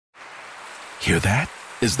Hear that?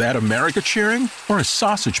 Is that America cheering or a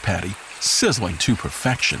sausage patty sizzling to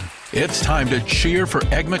perfection? It's time to cheer for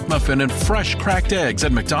Egg McMuffin and fresh cracked eggs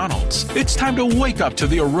at McDonald's. It's time to wake up to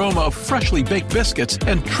the aroma of freshly baked biscuits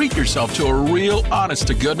and treat yourself to a real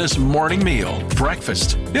honest-to-goodness morning meal.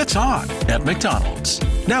 Breakfast, it's on at McDonald's.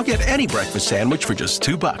 Now get any breakfast sandwich for just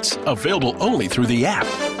 $2. Available only through the app.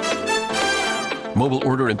 Mobile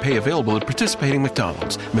order and pay available at participating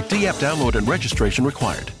McDonald's. McD app download and registration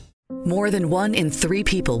required. More than 1 in 3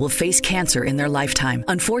 people will face cancer in their lifetime.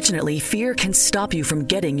 Unfortunately, fear can stop you from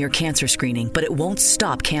getting your cancer screening, but it won't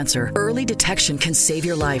stop cancer. Early detection can save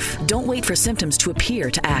your life. Don't wait for symptoms to appear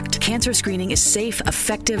to act. Cancer screening is safe,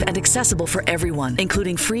 effective, and accessible for everyone,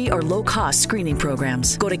 including free or low-cost screening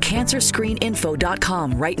programs. Go to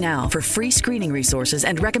cancerscreeninfo.com right now for free screening resources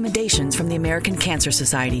and recommendations from the American Cancer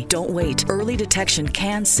Society. Don't wait. Early detection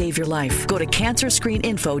can save your life. Go to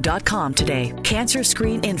cancerscreeninfo.com today.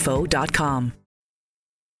 Cancerscreeninfo.com.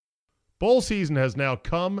 Bowl season has now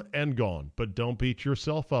come and gone, but don't beat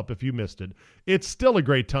yourself up if you missed it. It's still a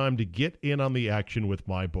great time to get in on the action with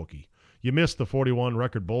MyBookie. You missed the 41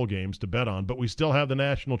 record bowl games to bet on, but we still have the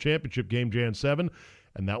national championship game Jan 7,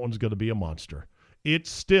 and that one's going to be a monster. It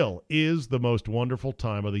still is the most wonderful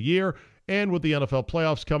time of the year, and with the NFL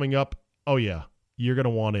playoffs coming up, oh yeah, you're going to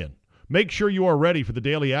want in. Make sure you are ready for the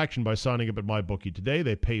daily action by signing up at MyBookie today.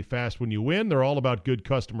 They pay fast when you win. They're all about good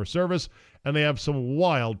customer service, and they have some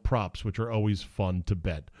wild props, which are always fun to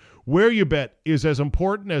bet. Where you bet is as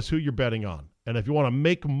important as who you're betting on. And if you want to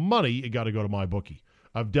make money, you got to go to MyBookie.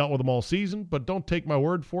 I've dealt with them all season, but don't take my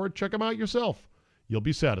word for it. Check them out yourself. You'll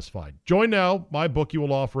be satisfied. Join now. MyBookie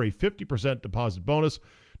will offer a 50% deposit bonus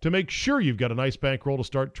to make sure you've got a nice bankroll to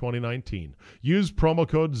start 2019. Use promo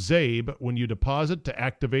code ZABE when you deposit to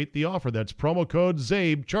activate the offer. That's promo code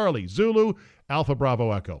ZABE, Charlie, Zulu, Alpha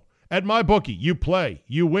Bravo Echo. At MyBookie, you play,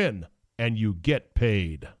 you win, and you get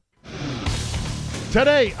paid.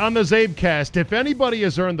 Today on the ZabeCast, if anybody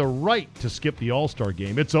has earned the right to skip the All-Star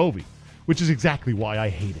game, it's Ovi, which is exactly why I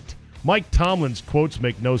hate it. Mike Tomlin's quotes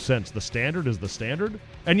make no sense. The standard is the standard,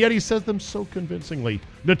 and yet he says them so convincingly.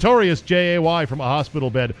 Notorious J.A.Y. from a hospital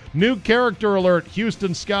bed. New character alert,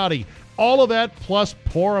 Houston Scotty. All of that plus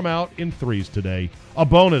pour him out in threes today. A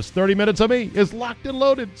bonus 30 minutes of me is locked and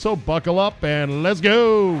loaded, so buckle up and let's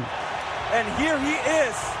go. And here he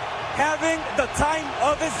is, having the time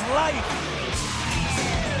of his life.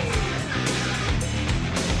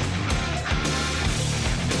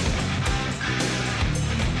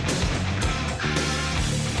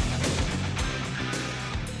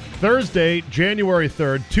 Thursday, January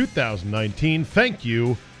 3rd, 2019. Thank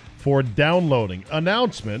you for downloading.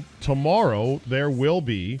 Announcement, tomorrow there will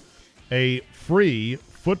be a free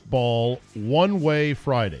football one-way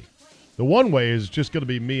Friday. The one-way is just going to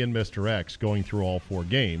be me and Mr. X going through all 4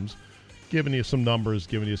 games, giving you some numbers,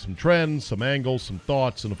 giving you some trends, some angles, some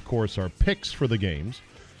thoughts, and of course our picks for the games.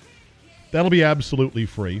 That'll be absolutely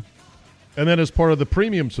free. And then as part of the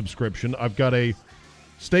premium subscription, I've got a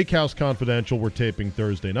Steakhouse Confidential we're taping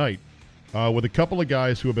Thursday night with a couple of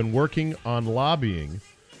guys who have been working on lobbying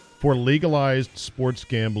for legalized sports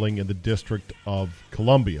gambling in the District of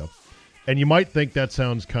Columbia. And you might think that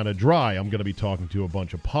sounds kind of dry. I'm going to be talking to a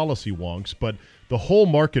bunch of policy wonks, but the whole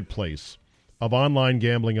marketplace of online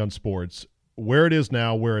gambling on sports, where it is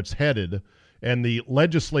now, where it's headed, and the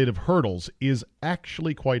legislative hurdles is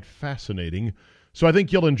actually quite fascinating. So I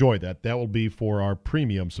think you'll enjoy that. That will be for our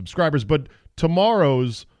premium subscribers. But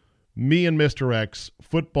tomorrow's me and Mr. X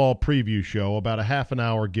football preview show, about a half an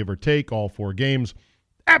hour, give or take, all 4 games,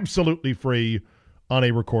 absolutely free on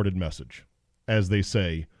a recorded message, as they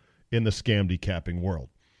say in the scam decapping world.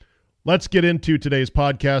 Let's get into today's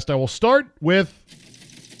podcast. I will start with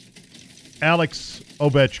Alex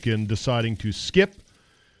Ovechkin deciding to skip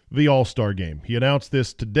the All-Star game. He announced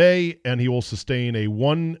this today, and he will sustain a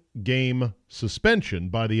 1-game suspension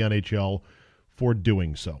by the NHL for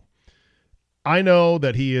doing so. I know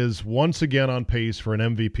that he is once again on pace for an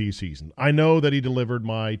MVP season. I know that he delivered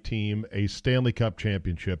my team a Stanley Cup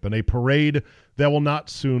championship and a parade that will not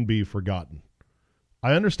soon be forgotten.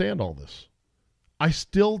 I understand all this. I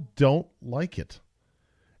still don't like it.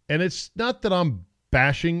 And it's not that I'm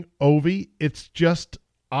bashing Ovi. It's just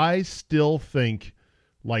I still think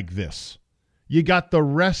like this. You got the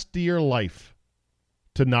rest of your life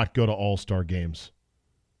to not go to All-Star games.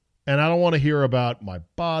 And I don't want to hear about my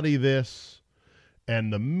body this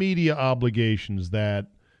and the media obligations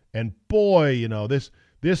that, and boy, you know, this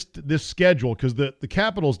schedule, because the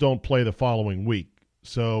Capitals don't play the following week.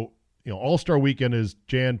 So, you know, All-Star weekend is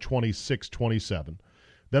Jan 26, 27.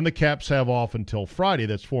 Then the Caps have off until Friday.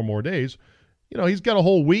 That's 4 more days. You know, he's got a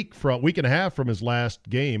whole week, for a week and a half from his last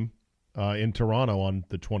game in Toronto on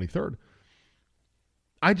the 23rd.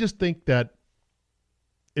 I just think that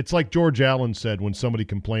it's like George Allen said when somebody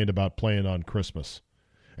complained about playing on Christmas.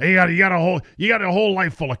 Hey, you got a whole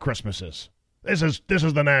life full of Christmases. This is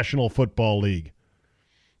the National Football League.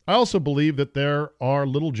 I also believe that there are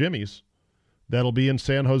little Jimmies that'll be in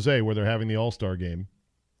San Jose where they're having the All-Star game,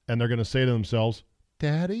 and they're going to say to themselves,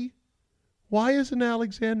 Daddy, why isn't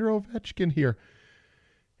Alexander Ovechkin here?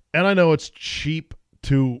 And I know it's cheap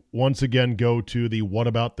to once again go to the what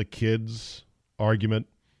about the kids argument.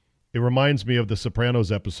 It reminds me of the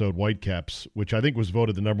Sopranos episode, Whitecaps, which I think was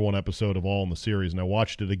voted the number one episode of all in the series, and I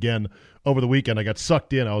watched it again over the weekend. I got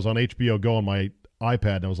sucked in. I was on HBO Go on my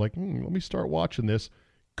iPad, and I was like, let me start watching this.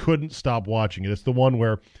 Couldn't stop watching it. It's the one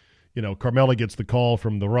where, Carmela gets the call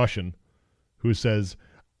from the Russian who says,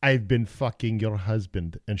 I've been fucking your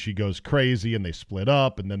husband. And she goes crazy, and they split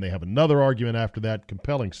up, and then they have another argument after that.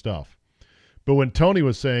 Compelling stuff. But when Tony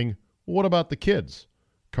was saying, what about the kids?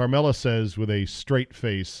 Carmela says with a straight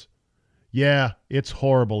face, yeah, it's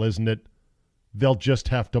horrible, isn't it? They'll just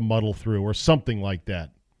have to muddle through or something like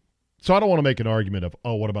that. So I don't want to make an argument of,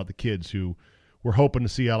 what about the kids who were hoping to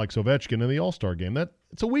see Alex Ovechkin in the All-Star game?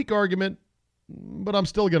 It's a weak argument, but I'm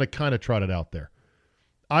still going to kind of trot it out there.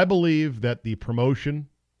 I believe that the promotion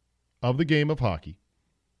of the game of hockey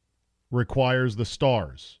requires the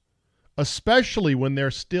stars, especially when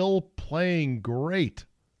they're still playing great,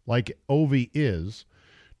 like Ovi is,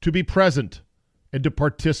 to be present and to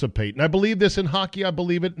participate. And I believe this in hockey. I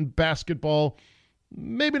believe it in basketball.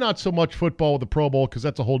 Maybe not so much football with the Pro Bowl because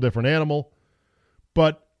that's a whole different animal.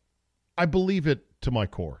 But I believe it to my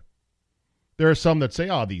core. There are some that say,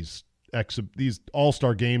 these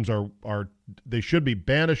all-star games are they should be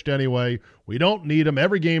banished anyway. We don't need them.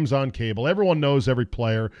 Every game's on cable. Everyone knows every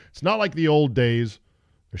player. It's not like the old days.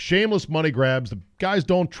 They're shameless money grabs. The guys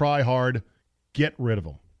don't try hard. Get rid of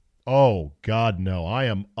them. Oh, God, no. I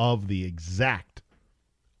am of the exact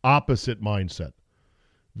opposite mindset.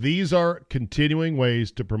 These are continuing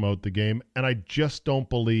ways to promote the game, and I just don't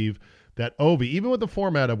believe that Ovi, even with the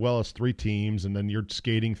format of, it's 3 teams, and then you're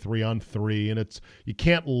skating 3-on-3, and you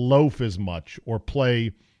can't loaf as much or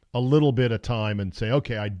play a little bit of time and say,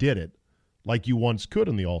 okay, I did it, like you once could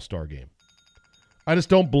in the All-Star game. I just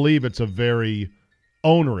don't believe it's a very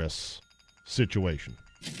onerous situation.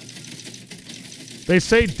 They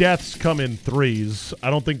say deaths come in threes.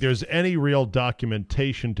 I don't think there's any real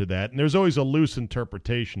documentation to that. And there's always a loose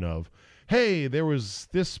interpretation of, hey, there was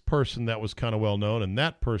this person that was kind of well-known and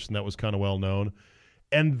that person that was kind of well-known,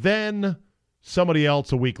 and then somebody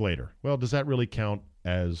else a week later. Well, does that really count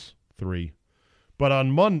as 3? But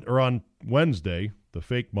on Wednesday, the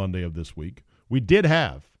fake Monday of this week, we did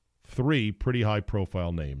have 3 pretty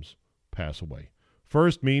high-profile names pass away.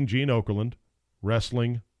 First, Mean Gene Okerlund,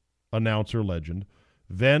 wrestling announcer legend.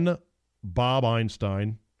 Then Bob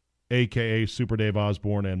Einstein, a.k.a. Super Dave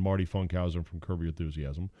Osborne and Marty Funkhauser from Curb Your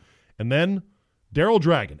Enthusiasm. And then Daryl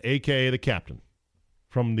Dragon, a.k.a. the Captain,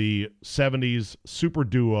 from the 70s super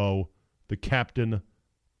duo, the Captain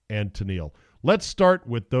and Tennille. Let's start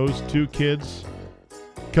with those 2 kids,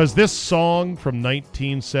 because this song from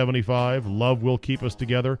 1975, Love Will Keep Us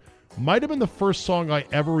Together, might have been the first song I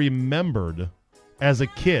ever remembered as a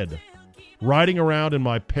kid riding around in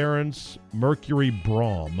my parents' Mercury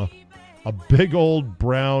Brougham, a big old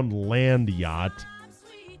brown land yacht,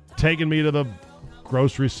 taking me to the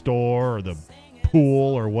grocery store or the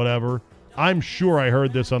pool or whatever. I'm sure I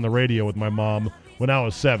heard this on the radio with my mom when I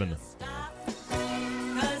was 7.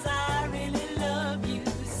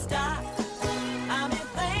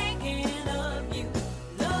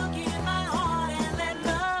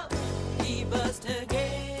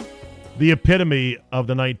 The epitome of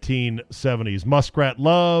the 1970s. Muskrat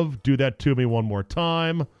Love, Do That To Me One More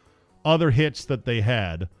Time, other hits that they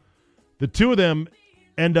had. The 2 of them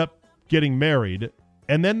end up getting married,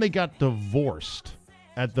 and then they got divorced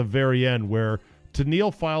at the very end, where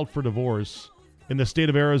Tennille filed for divorce in the state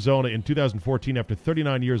of Arizona in 2014 after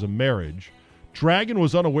 39 years of marriage. Dragon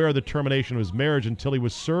was unaware of the termination of his marriage until he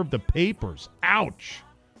was served the papers. Ouch!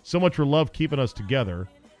 So much for love keeping us together.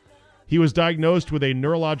 He was diagnosed with a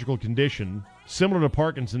neurological condition similar to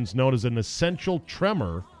Parkinson's known as an essential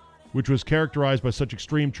tremor, which was characterized by such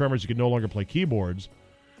extreme tremors he could no longer play keyboards.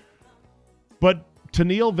 But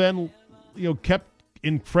Tennille then, kept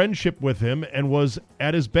in friendship with him and was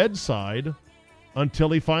at his bedside until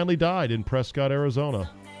he finally died in Prescott,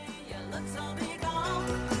 Arizona.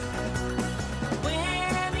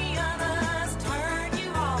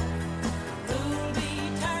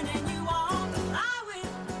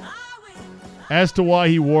 As to why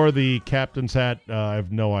he wore the captain's hat, I have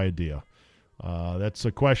no idea. That's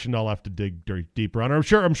a question I'll have to dig deeper on.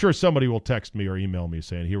 I'm sure somebody will text me or email me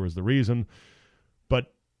saying here was the reason.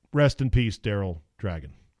 But rest in peace, Daryl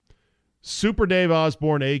Dragon. Super Dave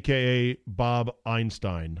Osborne, a.k.a. Bob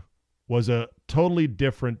Einstein, was a totally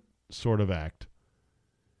different sort of act.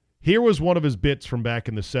 Here was one of his bits from back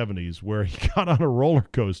in the 70s where he got on a roller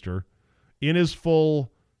coaster in his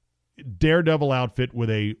full Daredevil outfit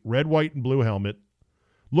with a red, white, and blue helmet,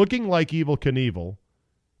 looking like Evel Knievel,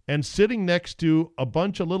 and sitting next to a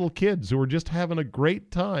bunch of little kids who were just having a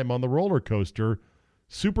great time on the roller coaster.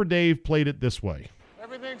 Super Dave played it this way.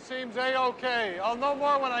 Everything seems A-okay. I'll know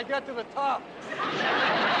more when I get to the top.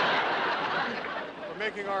 We're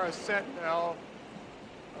making our ascent now.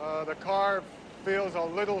 The car feels a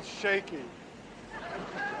little shaky.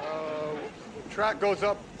 The track goes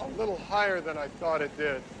up a little higher than I thought it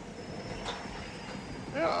did.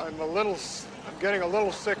 Yeah, I'm getting a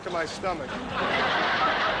little sick to my stomach.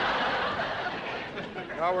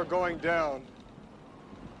 Now we're going down.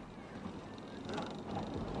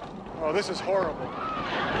 Oh, this is horrible.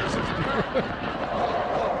 This is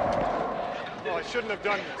Oh, I shouldn't have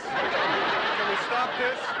done this. Can we stop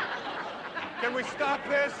this? Can we stop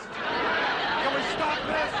this? Can we stop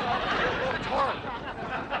this? It's horrible.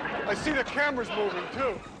 I see the camera's moving,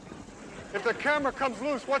 too. If the camera comes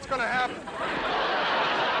loose, what's going to happen?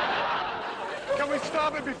 Can we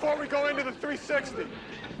stop it before we go into the 360?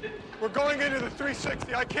 We're going into the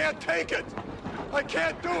 360. I can't take it. I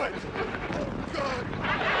can't do it. Oh, God.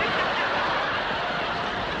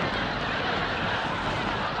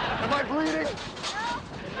 Am I bleeding? Oh,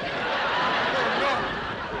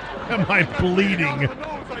 no. Am I bleeding? Out of the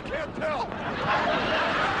nose. I can't tell.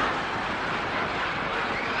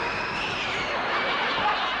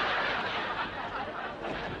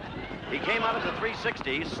 He came out of the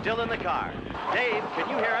 360, still in the car. Dave, can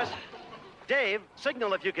you hear us? Dave,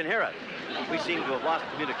 signal if you can hear us. We seem to have lost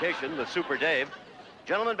communication with Super Dave.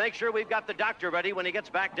 Gentlemen, make sure we've got the doctor ready when he gets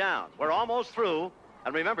back down. We're almost through.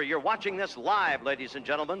 And remember, you're watching this live, ladies and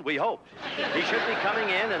gentlemen, we hope. He should be coming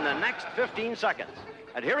in the next 15 seconds.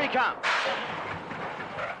 And here he comes.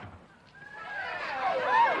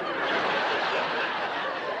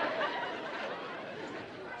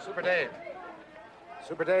 Super Dave.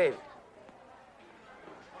 Super Dave.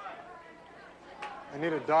 I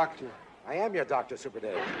need a doctor. I am your doctor, Super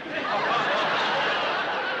Dave.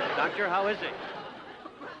 Doctor, how is he?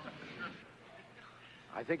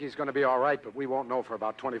 I think he's going to be all right, but we won't know for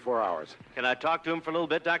about 24 hours. Can I talk to him for a little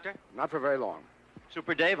bit, Doctor? Not for very long.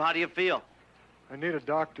 Super Dave, how do you feel? I need a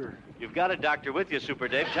doctor. You've got a doctor with you, Super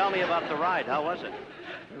Dave. Tell me about the ride. How was it?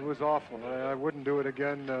 It was awful. I wouldn't do it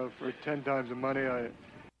again for 10 times the money.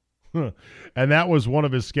 And that was one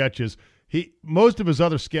of his sketches. Most of his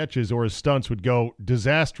other sketches or his stunts would go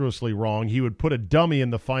disastrously wrong. He would put a dummy in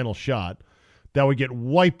the final shot that would get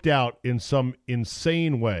wiped out in some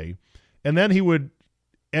insane way. And then he would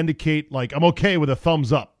indicate, like, I'm okay with a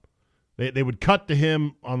thumbs up. They would cut to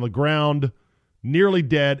him on the ground, nearly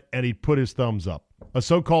dead, and he'd put his thumbs up. A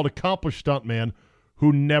so-called accomplished stuntman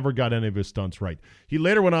who never got any of his stunts right. He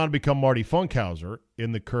later went on to become Marty Funkhauser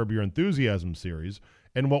in the Curb Your Enthusiasm series.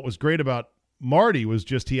 And what was great about Marty was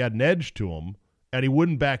just he had an edge to him, and he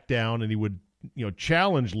wouldn't back down, and he would,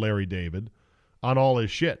 challenge Larry David on all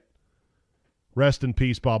his shit. Rest in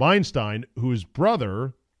peace, Bob Einstein, whose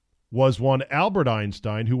brother was one Albert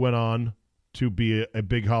Einstein, who went on to be a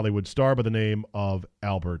big Hollywood star by the name of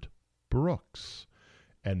Albert Brooks.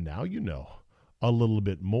 And now you know a little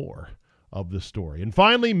bit more of the story. And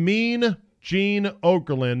finally, Mean Gene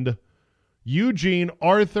Okerlund, Eugene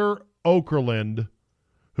Arthur Okerlund,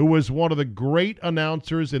 who was one of the great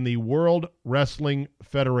announcers in the World Wrestling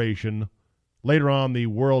Federation, later on the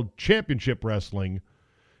World Championship Wrestling,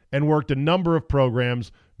 and worked a number of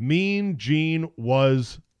programs. Mean Gene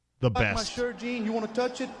was the best. My shirt, Gene, you want to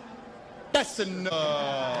touch it? That's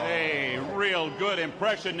enough. Hey, real good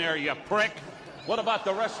impression there, you prick. What about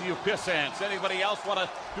the rest of you piss ants? Anybody else want to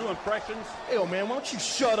do impressions? Hey, man, why don't you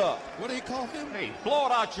shut up? What do you call him? Hey, blow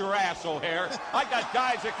it out your ass, O'Hare. I got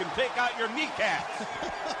guys that can take out your kneecaps.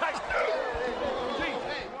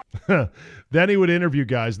 Then he would interview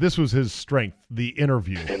guys. This was his strength, the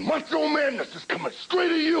interview. And Macho Man, this is coming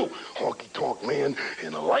straight at you. Honky tonk man,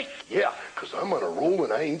 and the right, yeah, because I'm on a roll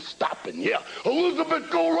and I ain't stopping, yeah. Elizabeth,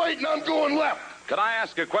 go right and I'm going left. Can I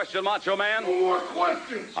ask a question, Macho Man? No more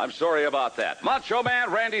questions. I'm sorry about that. Macho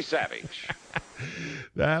Man Randy Savage.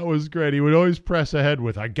 That was great. He would always press ahead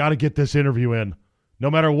with, I got to get this interview in.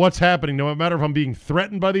 No matter what's happening, no matter if I'm being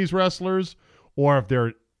threatened by these wrestlers or if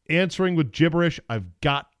they're answering with gibberish, I've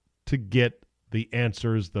got to get the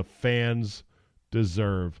answers the fans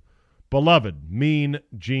deserve. beloved Mean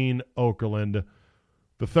Gene Okerlund,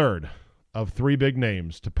 the third of three big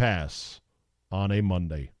names to pass on a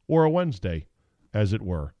Monday, or a Wednesday, as it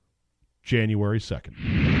were, January 2nd.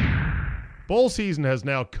 Bowl season has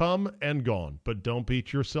now come and gone, but don't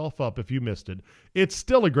beat yourself up if you missed it. It's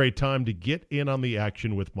still a great time to get in on the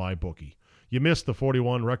action with MyBookie. You missed the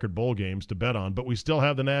 41 record bowl games to bet on, but we still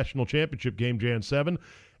have the national championship game Jan 7,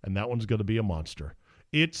 and that one's going to be a monster.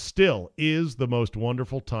 It still is the most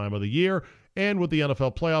wonderful time of the year, and with the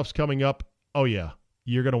NFL playoffs coming up, oh yeah,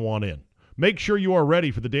 you're going to want in. Make sure you are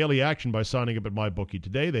ready for the daily action by signing up at MyBookie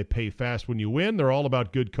today. They pay fast when you win. They're all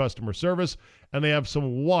about good customer service, and they have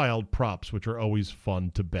some wild props, which are always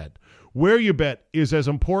fun to bet. Where you bet is as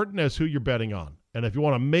important as who you're betting on. And if you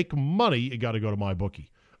want to make money, you got to go to MyBookie.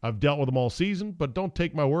 I've dealt with them all season, but don't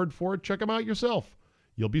take my word for it. Check them out yourself.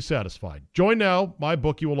 You'll be satisfied. Join now.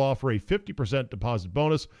 MyBookie will offer a 50% deposit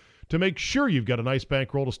bonus to make sure you've got a nice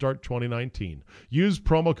bankroll to start 2019. Use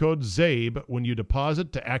promo code ZABE when you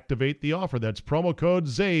deposit to activate the offer. That's promo code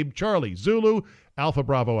ZABE, Charlie, Zulu, Alpha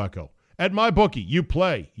Bravo Echo. At MyBookie, you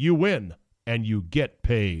play, you win, and you get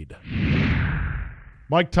paid.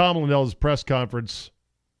 Mike Tomlin held his press conference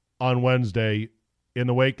on Wednesday in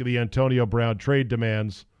the wake of the Antonio Brown trade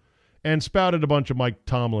demands and spouted a bunch of Mike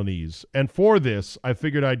Tomlinese. And for this, I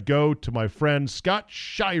figured I'd go to my friend Scott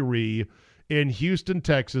Shirey in Houston,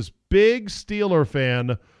 Texas, big Steeler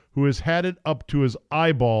fan who has had it up to his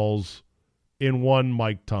eyeballs in one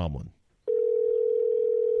Mike Tomlin.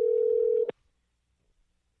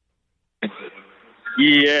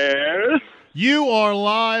 Yes? You are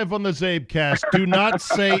live on the Zabecast. Do not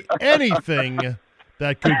say anything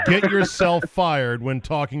that could get yourself fired when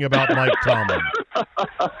talking about Mike Tomlin.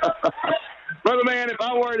 Brother man, if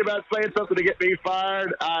I worried about saying something to get me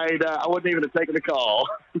fired, I wouldn't even have taken the call.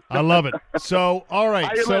 I love it. So, all right.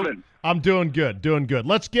 How you living? I'm doing good.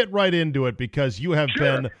 Let's get right into it because you have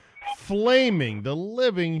been flaming the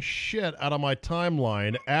living shit out of my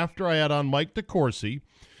timeline after I had on Mike DeCourcy,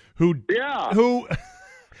 who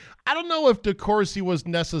I don't know if DeCourcy was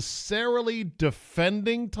necessarily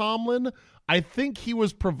defending Tomlin. I think he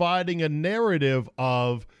was providing a narrative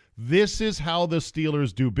of this is how the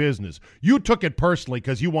Steelers do business. You took it personally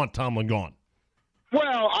because you want Tomlin gone.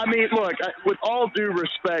 Well, I mean, look, with all due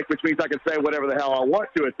respect, which means I can say whatever the hell I want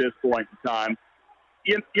to at this point in time,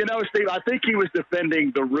 you know, Steve, I think he was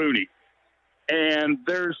defending the Rooney. And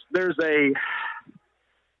there's a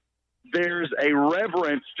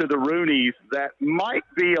reverence to the Rooneys that might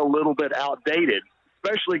be a little bit outdated,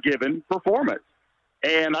 especially given performance.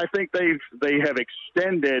 And I think they have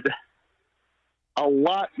extended a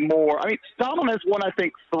lot more. I mean, Tomlin has won, I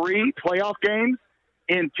think, 3 playoff games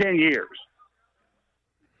in 10 years.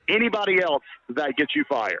 Anybody else, that gets you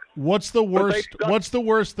fired. What's the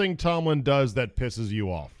worst thing Tomlin does that pisses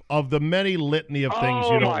you off? Of the many litany of things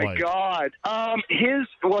you don't like. Oh, my God.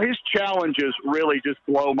 His challenges really just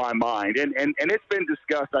blow my mind. And it's been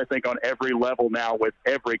discussed, I think, on every level now with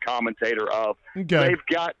every commentator of they've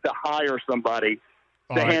got to hire somebody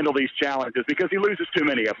to handle these challenges because he loses too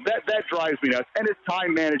many of them. That drives me nuts. And his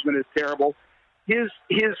time management is terrible. His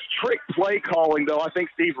trick play calling, though, I think,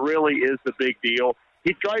 Steve, really is the big deal.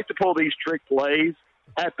 He tries to pull these trick plays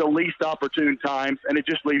at the least opportune times, and it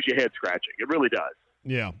just leaves you head scratching. It really does.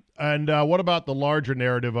 Yeah. And what about the larger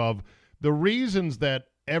narrative of the reasons that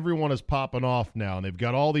everyone is popping off now and they've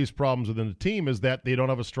got all these problems within the team is that they don't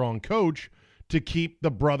have a strong coach to keep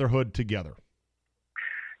the brotherhood together?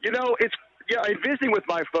 You know, in visiting with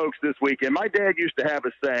my folks this weekend, my dad used to have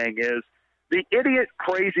a saying is, the idiot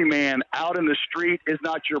crazy man out in the street is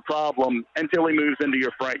not your problem until he moves into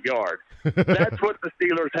your front yard. That's what the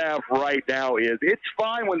Steelers have right now is it's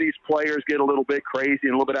fine when these players get a little bit crazy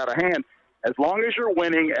and a little bit out of hand. As long as you're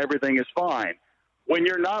winning, everything is fine. When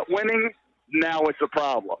you're not winning, now it's a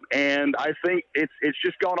problem. And I think it's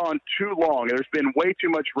just gone on too long. There's been way too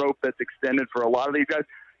much rope that's extended for a lot of these guys.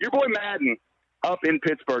 Your boy Madden up in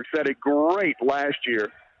Pittsburgh said it great last year.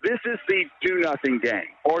 This is the do-nothing gang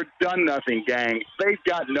or done-nothing gang. They've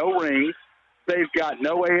got no rings. They've got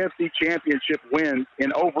no AFC championship wins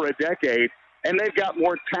in over a decade, and they've got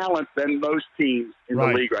more talent than most teams in the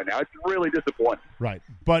league right now. It's really disappointing. Right.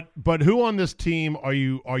 But who on this team do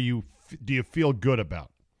you feel good about?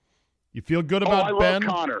 You feel good about Ben? I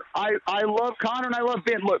love Connor. I love Connor, and I love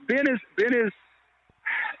Ben. Look, Ben is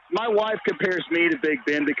my wife compares me to Big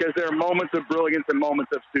Ben because there are moments of brilliance and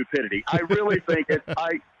moments of stupidity. I really think it's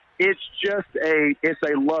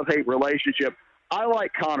a love-hate relationship. I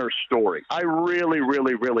like Connor's story. I really,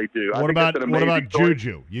 really, really do. What about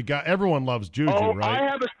Juju? Everyone loves Juju, right? I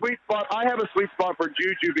have a sweet spot for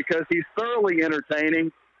Juju because he's thoroughly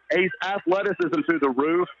entertaining. He's athleticism through the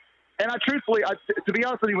roof, And truthfully, to be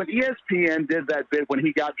honest with you, when ESPN did that bit when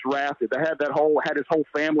he got drafted, they had his whole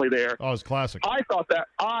family there. Oh, it's classic. I thought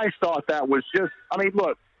that was just. I mean,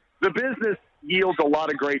 look, the business yields a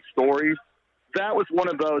lot of great stories. That was one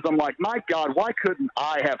of those. I'm like, my God, why couldn't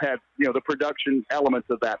I have had the production elements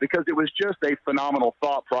of that? Because it was just a phenomenal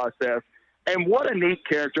thought process. And what a neat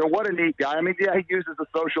character, what a neat guy. I mean, yeah, he uses the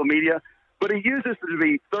social media, but he uses it to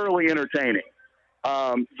be thoroughly entertaining.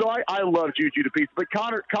 So I love Juju to pieces. But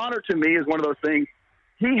Connor to me is one of those things.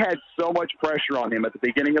 He had so much pressure on him at the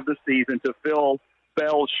beginning of the season to fill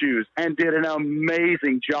Bell's shoes and did an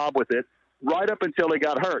amazing job with it right up until he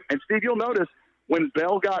got hurt. And, Steve, you'll notice when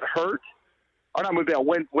Bell got hurt, or not with Bell,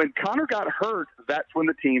 when Connor got hurt, that's when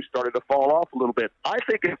the team started to fall off a little bit. I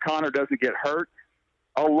think if Connor doesn't get hurt,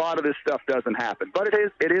 a lot of this stuff doesn't happen. But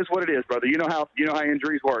it is what it is, brother. You know how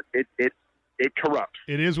injuries work. It corrupts.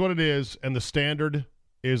 It is what it is, and the standard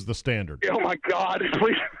is the standard. Oh, my God.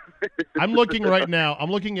 Please. I'm looking right now.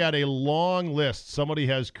 I'm looking at a long list. Somebody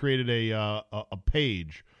has created a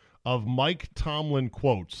page of Mike Tomlin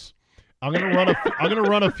quotes. I'm going to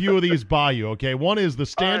run a few of these by you, okay? One is the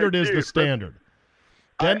standard is the standard.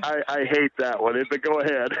 Then, I hate that one, but go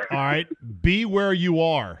ahead. All right. Be where you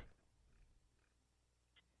are.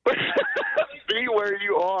 Be where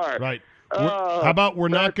you are. Right. How about we're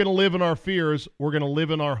not going to live in our fears, we're going to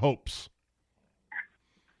live in our hopes.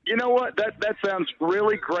 You know what? That sounds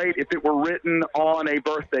really great if it were written on a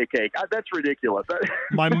birthday cake. That's ridiculous.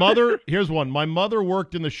 Here's one. My mother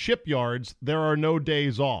worked in the shipyards. There are no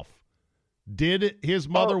days off. Did his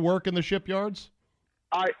mother work in the shipyards?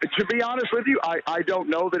 To be honest with you, I don't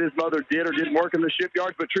know that his mother did or didn't work in the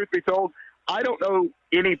shipyards, but truth be told, I don't know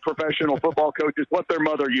any professional football coaches what their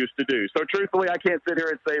mother used to do. So truthfully, I can't sit here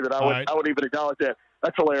and say that I would even acknowledge that.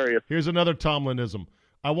 That's hilarious. Here's another Tomlinism.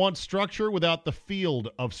 I want structure without the field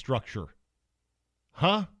of structure.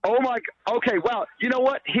 Huh? Oh, my. Okay, well, you know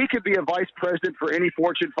what? He could be a vice president for any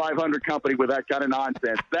Fortune 500 company with that kind of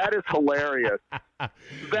nonsense. That is hilarious.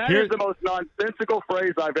 That is the most nonsensical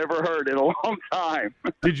phrase I've ever heard in a long time.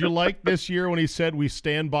 Did you like this year when he said we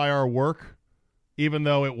stand by our work, even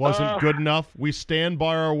though it wasn't good enough? We stand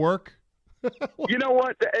by our work? You know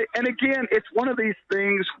what? And again, it's one of these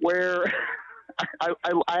things where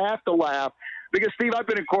I have to laugh. Because, Steve, I've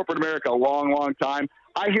been in corporate America a long, long time.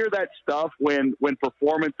 I hear that stuff when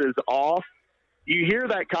performance is off. You hear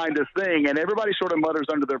that kind of thing, and everybody sort of mutters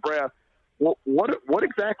under their breath, well, what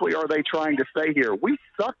exactly are they trying to say here? We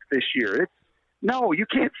sucked this year. No, you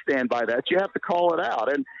can't stand by that. You have to call it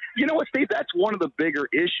out. And you know what, Steve? That's one of the bigger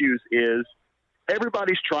issues is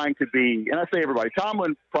everybody's trying to be, and I say everybody,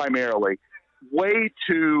 Tomlin primarily, way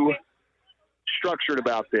too structured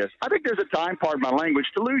about this. I think there's a time, pardon my language,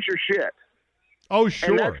 to lose your shit. Oh,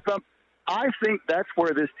 sure. I think that's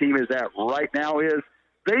where this team is at right now is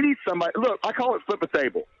they need somebody. Look, I call it flip a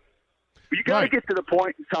table. You got to get to the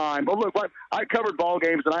point in time. Well, look, I covered ball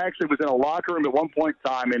games, and I actually was in a locker room at one point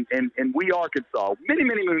in time in Wee, Arkansas, many,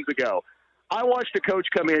 many moons ago. I watched a coach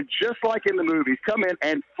come in, just like in the movies, come in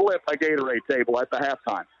and flip a Gatorade table at the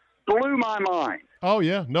halftime. Blew my mind. Oh,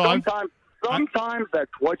 yeah. No, Sometimes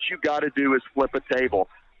that's what you got to do is flip a table.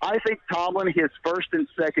 I think Tomlin, his first and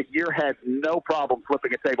second year, had no problem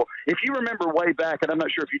flipping a table. If you remember way back, and I'm not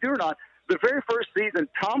sure if you do or not, the very first season,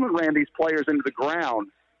 Tomlin ran these players into the ground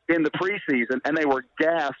in the preseason, and they were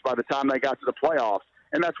gassed by the time they got to the playoffs,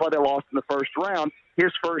 and that's why they lost in the first round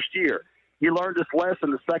his first year. He learned his lesson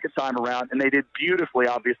the second time around, and they did beautifully,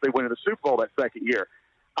 obviously, winning the Super Bowl that second year.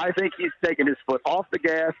 I think he's taken his foot off the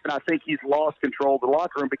gas, and I think he's lost control of the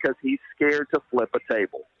locker room because he's scared to flip a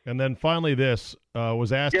table. And then finally this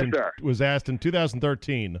was asked in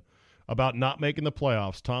 2013 about not making the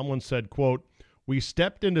playoffs. Tomlin said, quote, "We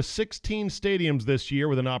stepped into 16 stadiums this year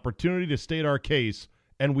with an opportunity to state our case,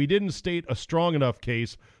 and we didn't state a strong enough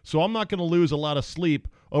case, so I'm not going to lose a lot of sleep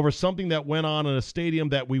over something that went on in a stadium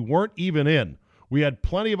that we weren't even in. We had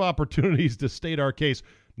plenty of opportunities to state our case."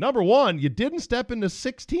 Number one, you didn't step into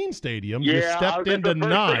 16 stadiums. You stepped into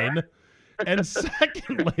 9. And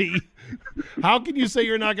secondly, how can you say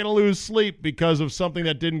you're not going to lose sleep because of something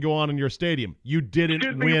that didn't go on in your stadium? You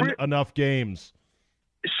didn't win enough games.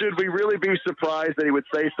 Should we really be surprised that he would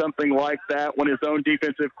say something like that when his own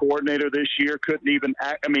defensive coordinator this year couldn't even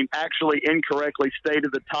actually incorrectly stated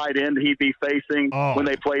the tight end he'd be facing when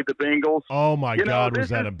they played the Bengals? Oh, my God, was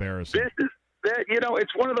that embarrassing.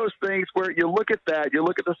 It's one of those things where you look at that, you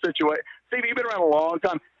look at the situation. Steve, you've been around a long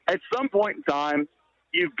time. At some point in time,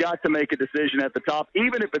 you've got to make a decision at the top.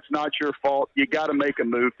 Even if it's not your fault, you got to make a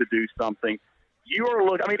move to do something.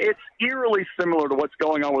 It's eerily similar to what's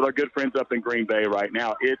going on with our good friends up in Green Bay right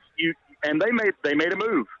now. And they made a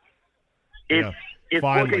move. it's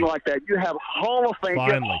Finally. looking like that. You have Hall of Fame,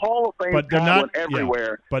 but they're talent not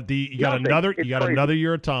everywhere. Yeah, but you got another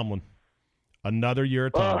year of Tomlin. Another year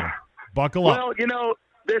of Tomlin. Buckle up. Well, you know,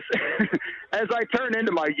 this as I turn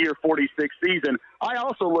into my year 46 season, I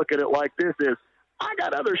also look at it like this is I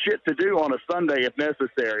got other shit to do on a Sunday if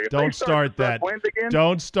necessary. If Don't start that. Again,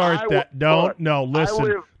 Don't start that. Don't. No,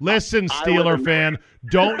 listen, Steeler fan.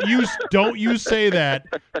 Don't you say that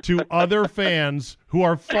to other fans who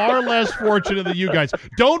are far less fortunate than you guys.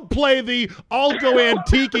 Don't play the I'll go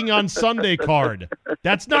antiquing on Sunday card.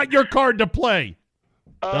 That's not your card to play.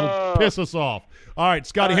 That'll piss us off. All right,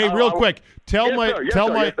 Scotty. Hey, real quick, tell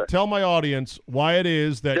my audience why it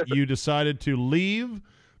is that you decided to leave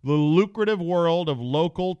the lucrative world of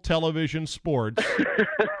local television sports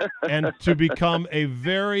and to become a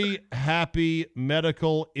very happy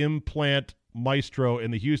medical implant maestro in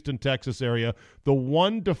the Houston, Texas area. The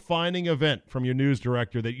one defining event from your news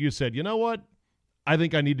director that you said, you know what, I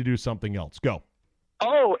think I need to do something else. Go.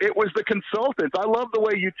 Oh, it was the consultants. I love the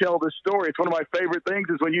way you tell this story. It's one of my favorite things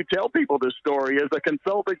is when you tell people this story is a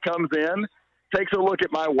consultant comes in, takes a look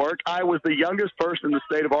at my work. I was the youngest person in the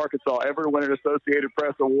state of Arkansas ever to win an Associated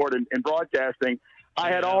Press award in broadcasting. I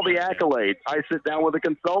had all the accolades. I sit down with a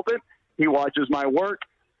consultant. He watches my work.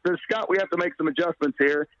 Says, Scott, we have to make some adjustments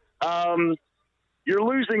here. You're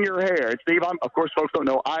losing your hair. And Steve, of course, folks don't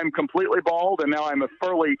know, I'm completely bald, and now I'm a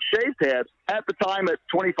furry shaved head. At the time, at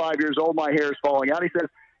 25 years old, my hair is falling out. He says,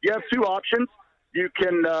 you have two options. You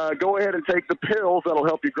can go ahead and take the pills that'll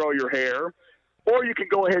help you grow your hair, or you can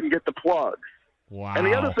go ahead and get the plugs. Wow. And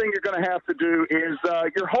the other thing you're going to have to do is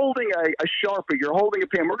you're holding a Sharpie. You're holding a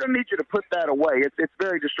pen. We're going to need you to put that away. It's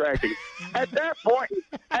very distracting. At that point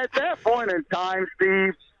in time,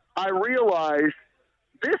 Steve, I realized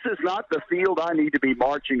this is not the field I need to be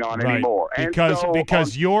marching on anymore.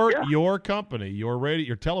 Because your company,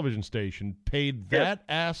 your television station paid that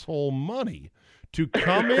asshole money to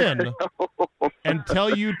come in and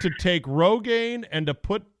tell you to take Rogaine and to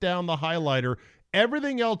put down the highlighter.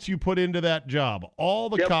 Everything else you put into that job, all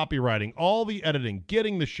the copywriting, all the editing,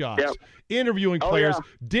 getting the shots, interviewing players,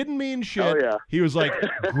 didn't mean shit. He was like,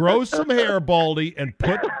 grow some hair, Baldy, and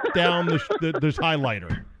put down this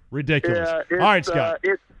highlighter. Ridiculous. All right, Scott.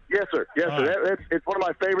 Yes, sir. It's one of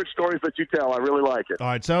my favorite stories that you tell. I really like it. All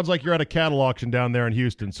right, sounds like you're at a cattle auction down there in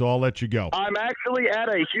Houston, so I'll let you go. I'm actually at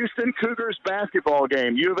a Houston Cougars basketball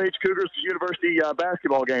game, U of H Cougars University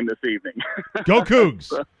basketball game this evening. Go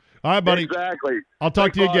Cougs. All right, buddy. Exactly. I'll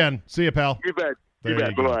talk to you again. See you, pal. You bet.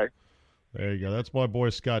 Bye-bye. There you go. That's my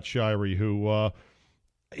boy Scott Shirey, who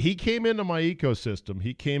he came into my ecosystem.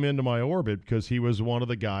 He came into my orbit because he was one of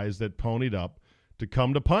the guys that ponied up to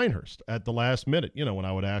come to Pinehurst at the last minute. You know, when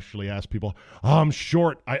I would actually ask people, I'm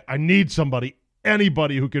short. I need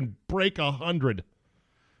anybody who can break 100.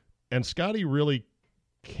 And Scotty really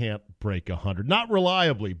can't break 100. Not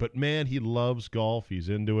reliably, but, man, he loves golf. He's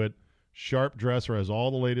into it. Sharp dresser, has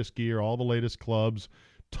all the latest gear, all the latest clubs,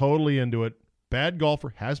 totally into it. Bad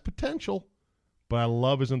golfer, has potential, but I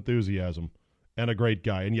love his enthusiasm, and a great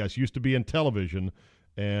guy. And, yes, used to be in television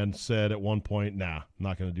and said at one point, nah, I'm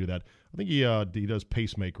not going to do that. I think he does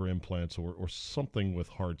pacemaker implants or something with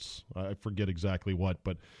hearts. I forget exactly what,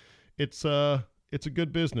 but it's a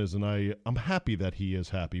good business, and I'm happy that he is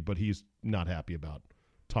happy, but he's not happy about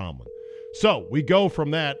Tomlin. So we go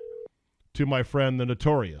from that to my friend, the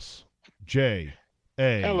notorious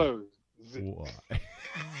J.A. Hello.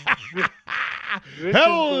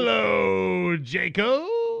 Hello, Jaco.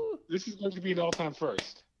 This is going to be an all-time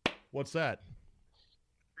first. What's that?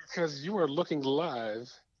 Because you are looking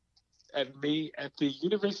live at me at the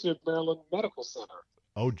University of Maryland Medical Center.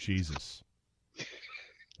 Oh, Jesus.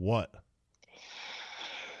 What?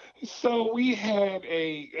 So we had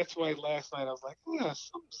that's why last night I was like,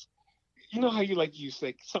 you know how you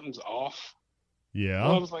say something's off? Yeah.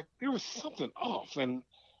 Well, I was like, there was something off. And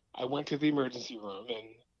I went to the emergency room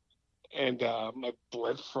and my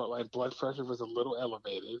blood pressure was a little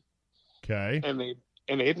elevated. Okay. And they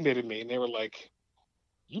admitted me and they were like,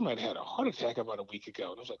 you might have had a heart attack about a week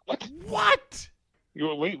ago. And I was like, what? What?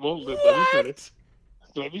 Let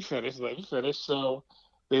me finish. So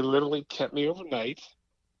they literally kept me overnight.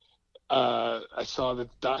 I saw the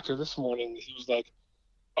doctor this morning. He was like,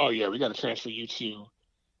 oh, yeah, we got to transfer you to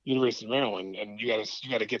University of Maryland, and you got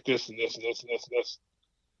to get this and this and this and this and this.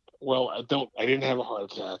 Well, I didn't have a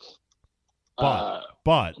heart attack. But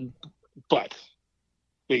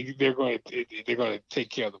they're going to take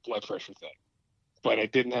care of the blood pressure thing. But I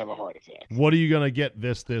didn't have a heart attack. What are you going to get?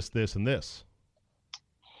 This, and this?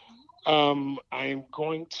 I'm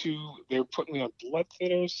going to. They're putting me on blood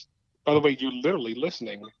thinners. By the way, you're literally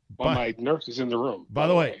listening while my nurse is in the room. By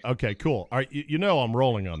the way, okay, cool. All right, you know I'm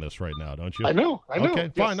rolling on this right now, don't you? I know. Okay,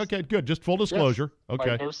 yes. fine. Okay, good. Just full disclosure. Yes.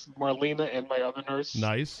 Okay. My nurse Marlena and my other nurse,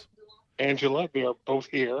 nice, Angela, they are both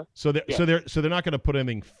here. So they're not going to put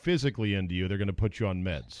anything physically into you. They're going to put you on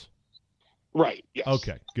meds. Right. Yes.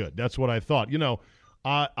 Okay. Good. That's what I thought.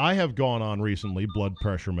 I have gone on recently blood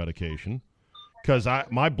pressure medication because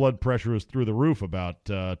my blood pressure was through the roof about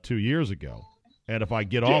 2 years ago. And if I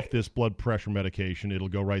get off this blood pressure medication, it'll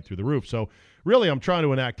go right through the roof. So really, I'm trying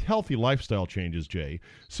to enact healthy lifestyle changes, Jay.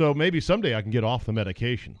 So maybe someday I can get off the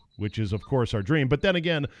medication, which is, of course, our dream. But then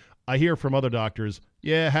again, I hear from other doctors,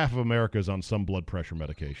 half of America is on some blood pressure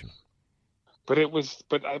medication. But I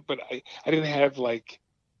didn't have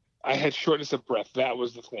I had shortness of breath. That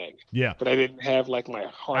was the thing. Yeah. But I didn't have my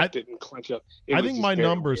heart didn't clench up. I think my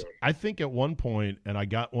numbers, I think at one point, and I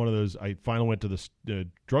got one of those, I finally went to the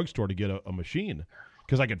drugstore to get a machine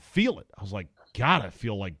because I could feel it. I was like, God, I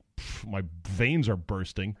feel like my veins are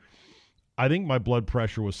bursting. I think my blood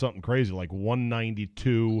pressure was something crazy, like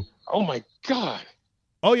 192. Oh, my God.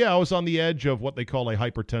 Oh, yeah, I was on the edge of what they call a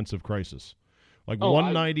hypertensive crisis. Like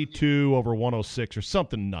 192 over 106 or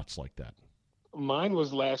something nuts like that. Mine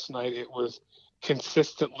was last night. It was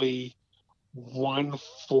consistently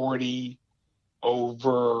 140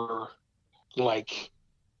 over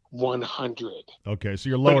 100. Okay, so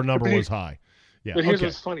your lower number was high. Yeah. But here's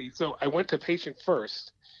what's funny. So I went to patient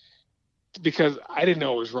first because I didn't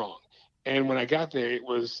know it was wrong. And when I got there, it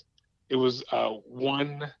was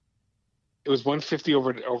 150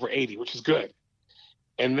 over 80, which is good.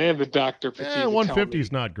 And then the doctor proceeded to 150 tell me,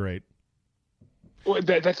 is not great. Well,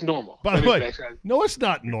 that's normal. By the way, no, it's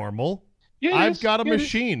not normal. Yeah, I've got a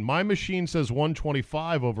machine. My machine says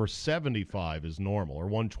 125 over 75 is normal, or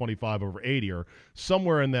 125 over 80, or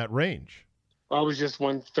somewhere in that range. I was just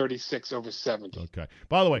 136 over 70. Okay.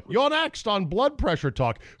 By the way, you're next on Blood Pressure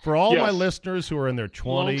Talk. For all my listeners who are in their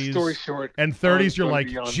 20s story short, and 30s, you're like,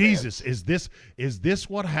 Jesus, is this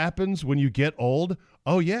what happens when you get old?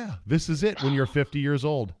 Oh, yeah, this is it when you're 50 years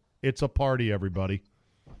old. It's a party, everybody.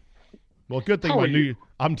 Well, good thing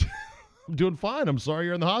I'm doing fine. I'm sorry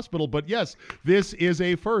you're in the hospital. But, yes, this is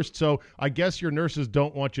a first. So I guess your nurses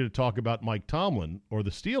don't want you to talk about Mike Tomlin or the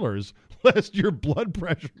Steelers lest your blood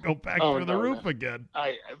pressure go back through the roof again.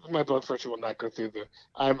 My blood pressure will not go through the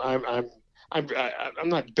I'm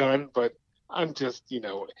not done, but I'm just,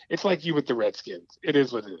 it's like you with the Redskins. It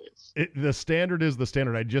is what it is. The standard is the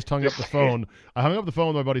standard. I just hung up the phone. I hung up the phone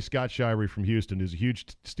with my buddy Scott Shirey from Houston, who's a huge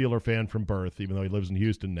Steeler fan from birth, even though he lives in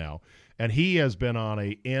Houston now. And he has been on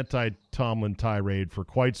a anti-Tomlin tirade for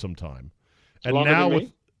quite some time. And longer now than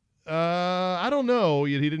with I don't know.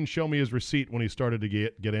 He didn't show me his receipt when he started to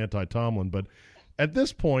get anti-Tomlin, but at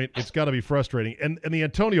this point, it's got to be frustrating. And the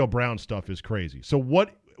Antonio Brown stuff is crazy. So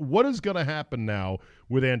what is going to happen now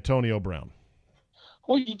with Antonio Brown?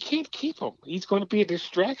 Well, you can't keep him. He's going to be a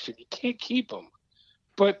distraction. You can't keep him.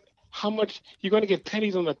 But how much you're going to get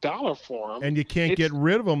pennies on the dollar for him? And you can't get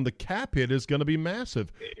rid of him. The cap hit is going to be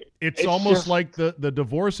massive. It's almost just like the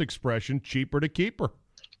divorce expression, cheaper to keep her.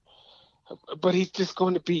 But he's just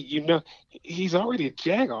going to be, he's already a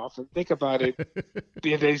jagoff. And think about it,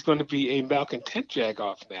 he's going to be a malcontent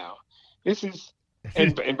jagoff now. This is,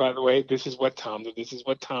 and by the way, this is what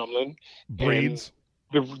Tomlin breeds.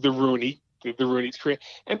 The Rooney's career.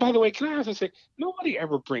 And by the way, can I also say, nobody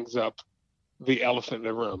ever brings up the elephant in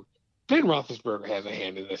the room. Ben Roethlisberger has a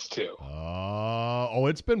hand in this too.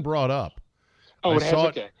 It's been brought up. Oh, it has?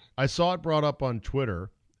 Okay. I saw it brought up on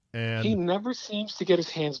Twitter. And he never seems to get his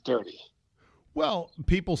hands dirty. Well,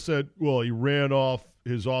 people said, he ran off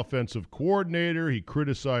his offensive coordinator. He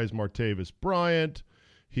criticized Martavis Bryant.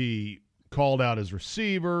 He called out his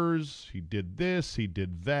receivers. He did this. He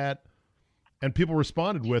did that. And people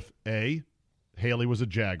responded with, Haley was a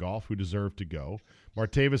jagoff who deserved to go.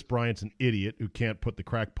 Martavis Bryant's an idiot who can't put the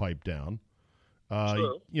crack pipe down.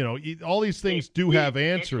 All these things do have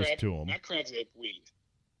answers to them. That crab's a weed.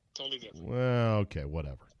 Totally different. Well, okay,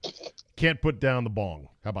 whatever. Can't put down the bong.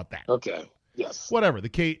 How about that? Okay. Yes. Whatever.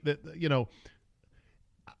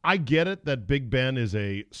 I get it that Big Ben is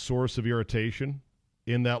a source of irritation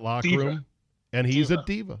in that locker room, and he's a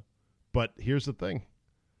diva. But here's the thing.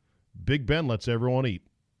 Big Ben lets everyone eat.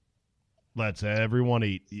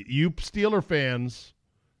 You Steeler fans,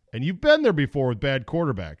 and you've been there before with bad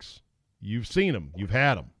quarterbacks. You've seen them. You've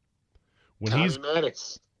had them. When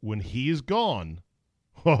he's gone,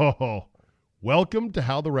 welcome to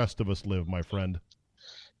how the rest of us live, my friend.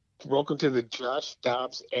 Welcome to the Josh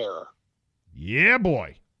Dobbs era. Yeah,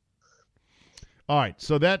 boy. All right,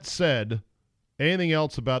 so that said, anything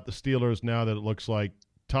else about the Steelers now that it looks like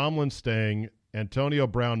Tomlin's staying Antonio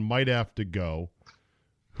Brown might have to go.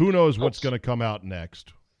 Who knows what's going to come out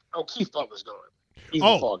next? Oh, Keith Butler's going. He's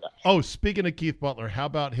the fall guy. Oh, speaking of Keith Butler, how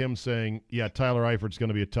about him saying, yeah, Tyler Eifert's going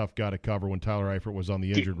to be a tough guy to cover when Tyler Eifert was on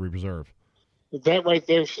the injured reserve? That right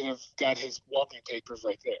there should have got his walking papers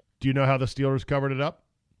right there. Do you know how the Steelers covered it up?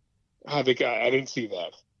 How the guy? I didn't see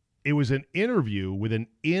that. It was an interview with an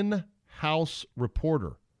in-house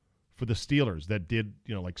reporter for the Steelers that did,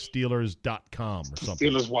 like Steelers.com or something.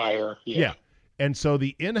 Steelers Wire. Yeah. And so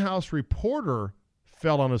the in-house reporter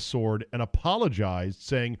fell on a sword and apologized,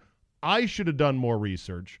 saying, I should have done more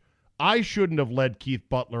research. I shouldn't have led Keith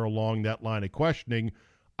Butler along that line of questioning.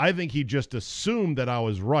 I think he just assumed that I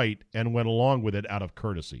was right and went along with it out of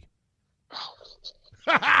courtesy.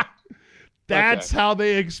 That's how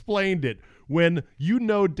they explained it. When you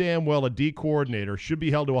know damn well a D coordinator should be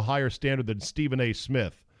held to a higher standard than Stephen A.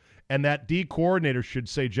 Smith, and that D coordinator should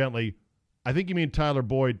say gently, I think you mean Tyler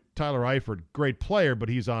Eifert, great player, but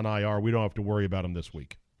he's on IR. We don't have to worry about him this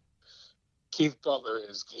week. Keith Butler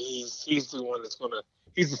he's the one that's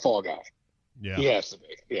he's the fall guy. Yeah. He has to be.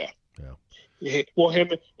 Yeah. Well, him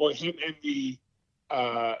and the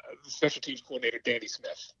special teams coordinator, Danny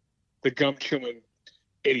Smith, the gum chewing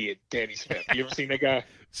idiot, Danny Smith. You ever seen that guy?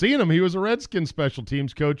 Seen him. He was a Redskins special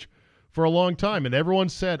teams coach for a long time, and everyone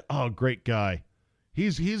said, "Oh, great guy.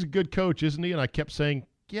 He's a good coach, isn't he?" And I kept saying,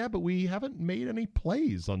 "Yeah, but we haven't made any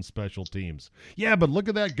plays on special teams." Yeah, but look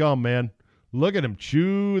at that gum, man. Look at him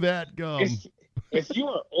chew that gum. If you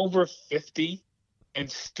are over 50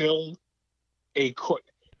 and still you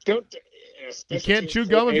can't chew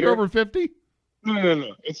gum if you're over 50?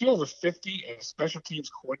 No. If you're over 50 and a special teams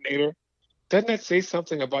coordinator, doesn't that say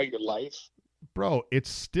something about your life? Bro, it's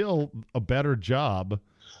still a better job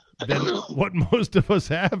than what most of us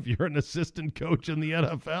have. You're an assistant coach in the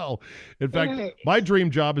NFL. In fact, my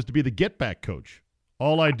dream job is to be the get-back coach.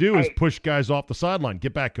 All I do is push guys off the sideline.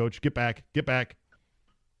 Get back, coach. Get back. Get back.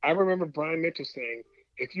 I remember Brian Mitchell saying,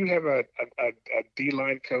 if you have a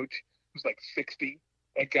D-line coach who's like 60,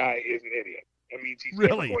 that guy is an idiot. That means he's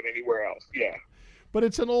never going anywhere else. Yeah. But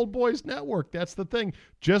it's an old boys network. That's the thing.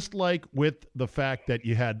 Just like with the fact that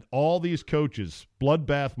you had all these coaches,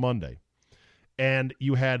 Bloodbath Monday, and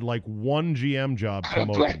you had like one GM job come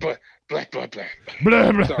open. Black.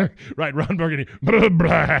 Right, Ron Burgundy.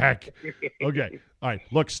 Black. Okay. All right.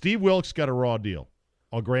 Look, Steve Wilkes got a raw deal.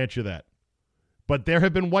 I'll grant you that. But there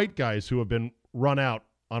have been white guys who have been run out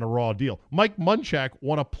on a raw deal. Mike Munchak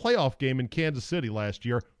won a playoff game in Kansas City last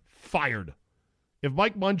year. Fired. If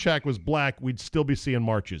Mike Munchak was black, we'd still be seeing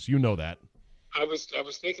marches. You know that. I was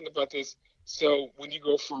thinking about this. So when you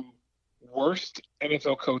go from worst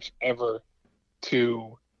NFL coach ever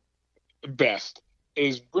to best,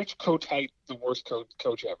 is Rich Kotite the worst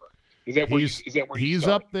coach ever? Is that where he's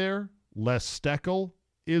up there? Les Steckel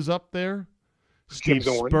is up there. Steve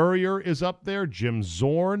Spurrier is up there. Jim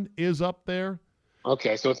Zorn is up there.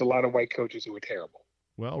 Okay, so it's a lot of white coaches who are terrible.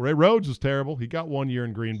 Well, Ray Rhodes is terrible. He got 1 year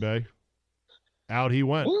in Green Bay. Out he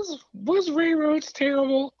went. Was Ray Rhodes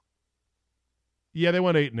terrible? Yeah, they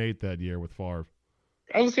went 8-8 that year with Favre.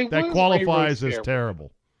 I would say that qualifies as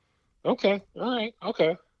terrible. Okay, all right,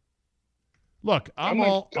 okay. Look, I'm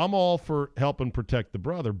all for helping protect the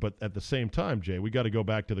brother, but at the same time, Jay, we got to go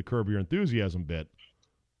back to the Curb Your Enthusiasm bit.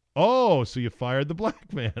 Oh, so you fired the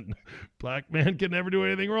black man. Black man can never do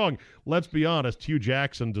anything wrong. Let's be honest, Hugh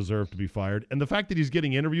Jackson deserved to be fired. And the fact that he's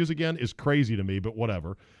getting interviews again is crazy to me, but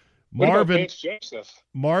whatever. Marvin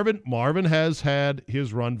has had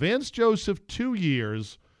his run. Vance Joseph, 2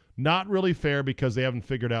 years, not really fair because they haven't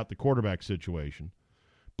figured out the quarterback situation.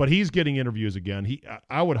 But he's getting interviews again.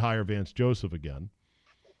 I would hire Vance Joseph again.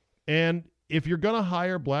 And if you're going to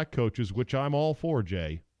hire black coaches, which I'm all for,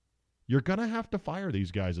 Jay, you're going to have to fire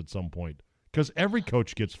these guys at some point because every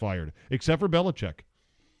coach gets fired except for Belichick.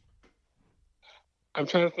 I'm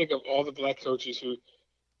trying to think of all the black coaches who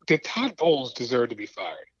 – did Todd Bowles deserve to be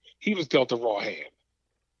fired? He was dealt a raw hand.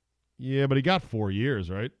 Yeah, but he got 4 years,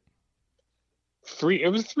 right?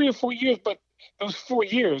 It was 3 or 4 years, but those 4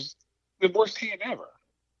 years, the worst hand ever.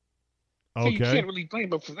 So you can't really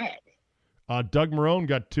blame him for that. Doug Marrone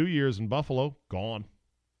got 2 years in Buffalo. Gone.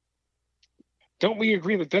 Don't we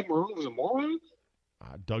agree that Doug Marrone was a moron?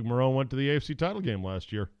 Doug Marrone went to the AFC title game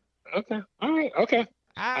last year. Okay. All right. Okay.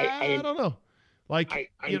 I don't know. I'm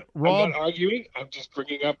not arguing. I'm just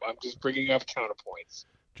bringing up counterpoints.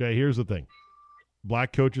 Jay, here's the thing.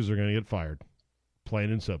 Black coaches are going to get fired.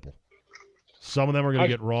 Plain and simple. Some of them are going to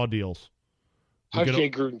get raw deals. How's Jay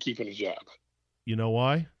Gruden keeping his job? You know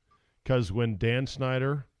why? Because when Dan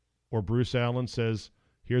Snyder or Bruce Allen says,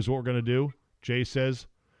 here's what we're going to do, Jay says,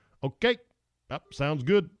 okay, sounds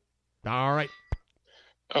good. All right.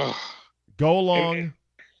 Go along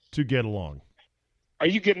to get along. Are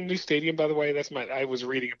you getting a new stadium, by the way? I was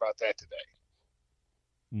reading about that today.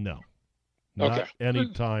 No. Not okay.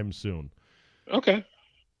 anytime soon. Okay.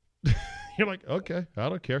 You're like, okay, I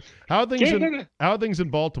don't care. How are things in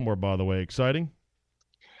Baltimore, by the way? Exciting?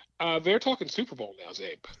 They're talking Super Bowl now,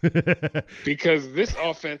 Zabe. Because this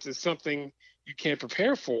offense is something you can't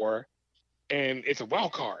prepare for, and it's a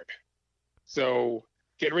wild card. So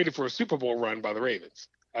get ready for a Super Bowl run by the Ravens.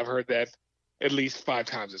 I've heard that at least 5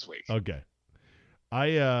 times this week. Okay.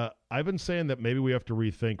 I've been saying that maybe we have to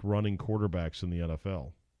rethink running quarterbacks in the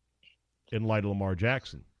NFL in light of Lamar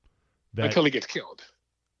Jackson. Until he gets killed.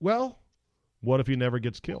 Well, what if he never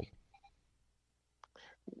gets killed?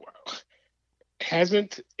 Well,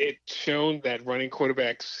 hasn't it shown that running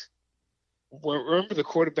quarterbacks – remember the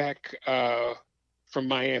quarterback from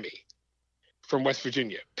Miami, from West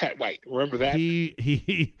Virginia, Pat White. Remember that?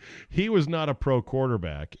 He was not a pro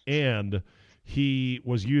quarterback, and he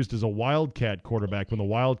was used as a Wildcat quarterback when the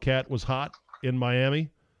Wildcat was hot in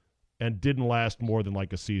Miami and didn't last more than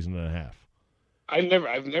like a season and a half.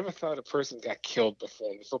 I've never thought a person got killed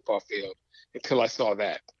before on the football field until I saw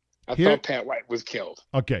that. I thought Pat White was killed.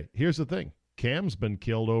 Okay, here's the thing. Cam's been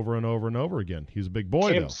killed over and over and over again. He's a big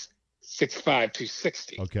boy, Cam's 6'5",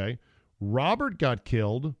 260. Okay. Robert got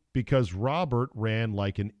killed because Robert ran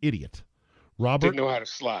like an idiot. Robert didn't know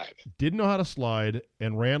how to slide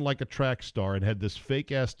and ran like a track star and had this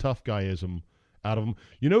fake-ass tough guyism out of him.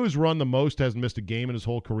 You know who's run the most, hasn't missed a game in his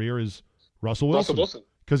whole career, is Russell Wilson.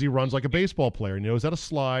 Because he runs like a baseball player. He knows how to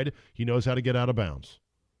slide. He knows how to get out of bounds.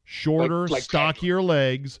 Shorter, stockier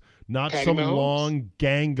legs, not some long,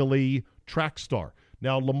 gangly track star.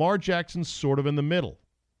 Now, Lamar Jackson's sort of in the middle.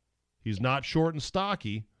 He's not short and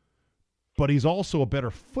stocky, but he's also a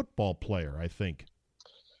better football player, I think,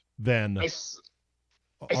 than RG3.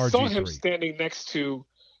 I saw him standing next to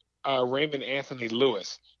Raymond Anthony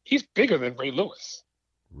Lewis. He's bigger than Ray Lewis.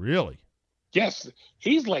 Really? Yes,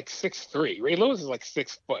 he's like 6'3". Ray Lewis is like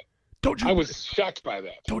 6 foot. I was shocked by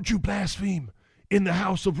that. Don't you blaspheme in the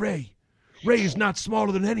house of Ray. Ray is not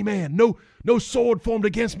smaller than any man. No sword formed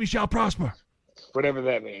against me shall prosper. Whatever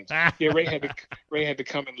that means. Yeah, Ray had to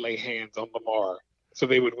come and lay hands on Lamar so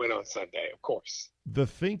they would win on Sunday, of course. The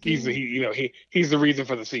thinking he's the reason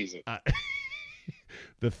for the season.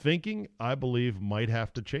 The thinking, I believe, might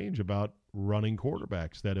have to change about running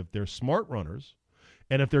quarterbacks, that if they're smart runners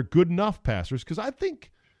and if they're good enough passers, because I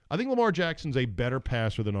think Lamar Jackson's a better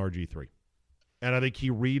passer than RG3. And I think he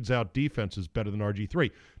reads out defenses better than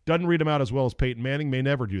RG3. Doesn't read them out as well as Peyton Manning, may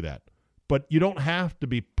never do that. But you don't have to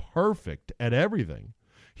be perfect at everything.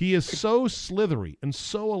 He is so slithery and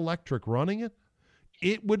so electric running it,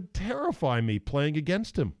 it would terrify me playing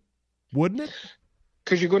against him, wouldn't it?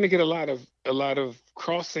 Because you're going to get a lot of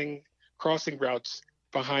crossing routes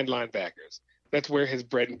behind linebackers. That's where his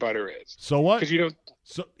bread and butter is. So what? Because you don't.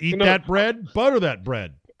 So eat that bread, butter that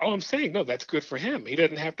bread. Oh, I'm saying no. That's good for him. He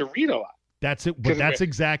doesn't have to read a lot. That's it. But that's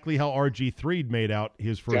exactly how RG3 made out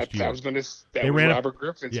his first year. That was Robert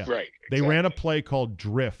Griffin's right. Exactly. They ran a play called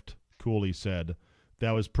drift. Cooley said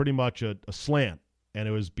that was pretty much a slant, and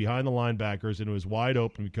it was behind the linebackers, and it was wide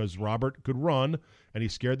open because Robert could run, and he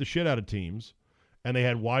scared the shit out of teams. And they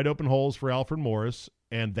had wide open holes for Alfred Morris,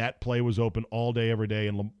 and that play was open all day, every day.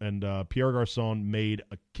 And Pierre Garçon made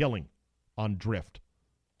a killing on drift,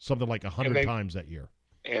 something like 100 times that year.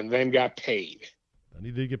 And then got paid. And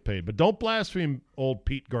he did get paid. But don't blaspheme old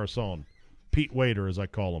Pete Garçon, Pete Waiter, as I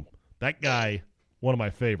call him. That guy, one of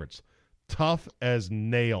my favorites. Tough as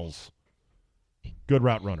nails. Good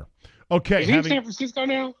route runner. Okay. Is he in San Francisco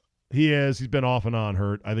now? He is. He's been off and on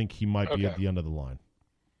hurt. I think he might be at the end of the line.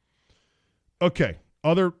 Okay,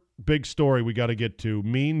 other big story we got to get to.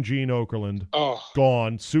 Mean Gene Okerlund,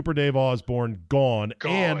 gone. Super Dave Osborne, gone.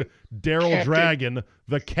 And Daryl Dragon,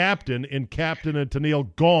 the captain in Captain and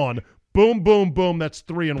Tennille, gone. Boom, boom, boom. That's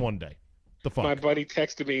 3 in one day. The fuck? My buddy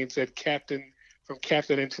texted me and said Captain and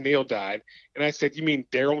Tennille died. And I said, you mean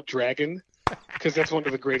Daryl Dragon? Because that's one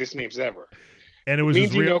of the greatest names ever. And it was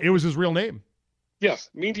his real name.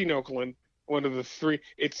 Yes, Mean Gene Okerlund, one of the three.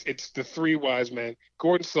 It's the three wise men.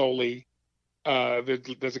 Gordon Soley.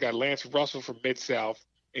 There's a guy, Lance Russell from Mid-South,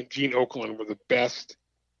 and Gene Okerlund were the best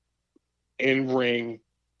in-ring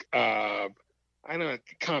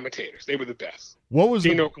commentators. They were the best. What was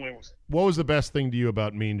the best thing to you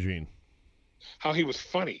about Mean Gene? How he was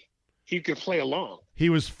funny. He could play along.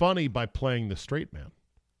 He was funny by playing the straight man.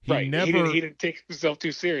 He didn't take himself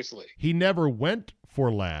too seriously. He never went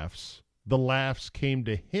for laughs. The laughs came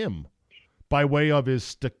to him by way of his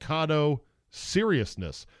staccato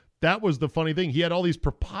seriousness. That was the funny thing. He had all these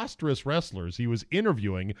preposterous wrestlers he was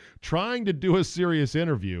interviewing, trying to do a serious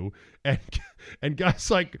interview, and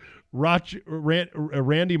guys like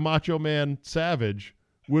Randy Macho Man Savage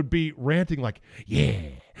would be ranting like, yeah,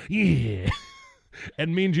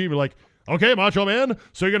 and Mean Gene would be like, okay, Macho Man,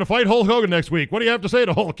 so you're going to fight Hulk Hogan next week. What do you have to say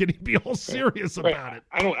to Hulk? And he'd be all serious about it.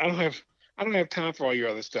 I don't have time for all your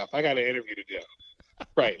other stuff. I got an interview to do.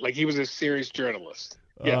 Right, like he was a serious journalist.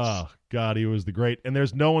 Yes. Oh, God, he was the great. And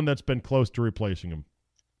there's no one that's been close to replacing him.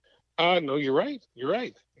 No, you're right. You're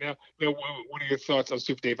right. Now, what are your thoughts on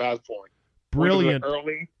Super Dave Osborne? Brilliant.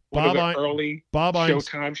 One of the early Bob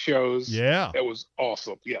Showtime shows. Yeah. That was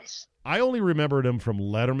awesome. Yes. I only remembered him from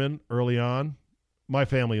Letterman early on. My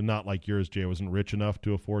family, not like yours, Jay, wasn't rich enough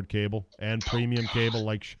to afford cable and premium cable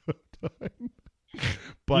like Showtime.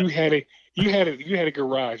 But you had a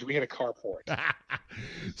garage. We had a carport.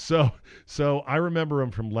 So I remember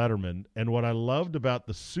him from Letterman, and what I loved about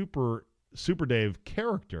the Super Dave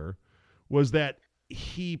character was that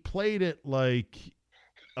he played it like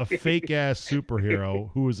a fake ass superhero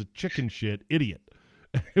who was a chicken shit idiot.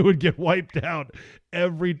 It would get wiped out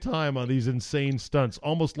every time on these insane stunts,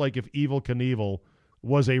 almost like if Evel Knievel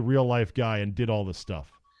was a real life guy and did all this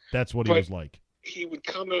stuff. That's what he was like. He would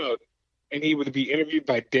come out and he would be interviewed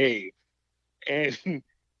by Dave, and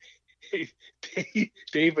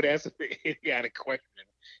Dave would ask him an idiotic question,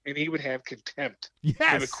 and he would have contempt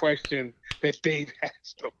for the question that Dave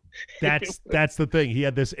asked him. That's the thing. He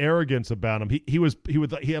had this arrogance about him.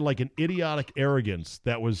 He had like an idiotic arrogance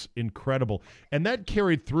that was incredible, and that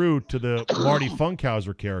carried through to the Marty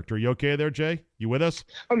Funkhauser character. You okay there, Jay? You with us?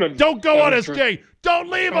 Oh, no, don't go on us, Jay. Don't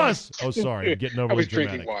leave us. Oh, sorry, I'm getting overly I was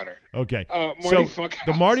dramatic. drinking water. Okay, Funkhauser.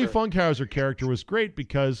 The Marty Funkhauser character was great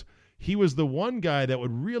because he was the one guy that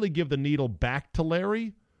would really give the needle back to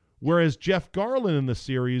Larry. Whereas Jeff Garlin in the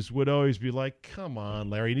series would always be like, come on,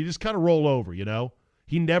 Larry. And he just kind of roll over, you know?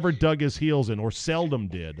 He never dug his heels in, or seldom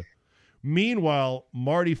did. Meanwhile,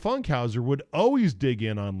 Marty Funkhauser would always dig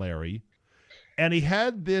in on Larry. And he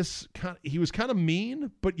had this he was kind of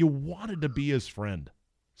mean, but you wanted to be his friend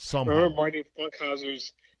somehow. Remember Marty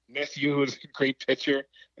Funkhauser's nephew was a great pitcher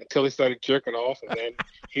until he started jerking off, and then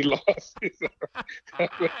he lost his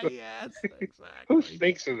Yes, exactly. Who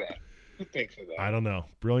thinks of that? I don't know.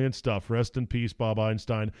 Brilliant stuff. Rest in peace, Bob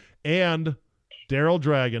Einstein. And Daryl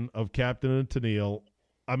Dragon of Captain and Tennille.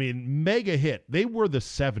 I mean, mega hit. They were the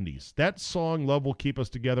 70s. That song, Love Will Keep Us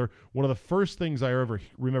Together, one of the first things I ever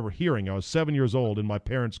remember hearing. I was 7 years old in my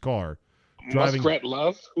parents' car. Muskrat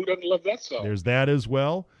Love? Who doesn't love that song? There's that as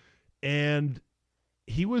well. And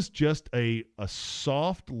he was just a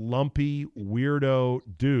soft, lumpy, weirdo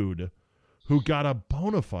dude who got a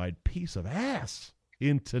bona fide piece of ass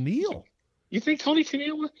in Tennille. You think Tony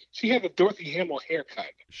Tennille? She had the Dorothy Hamill haircut.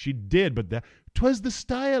 She did, but 'twas the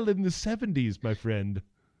style in the 70s, my friend.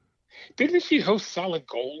 Didn't she host Solid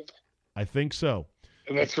Gold? I think so.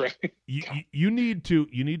 That's right. You need to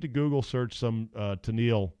Google search some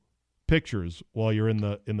Tennille pictures while you're in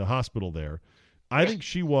the hospital there. I think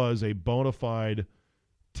she was a bona fide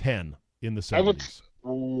 10 in the 70s.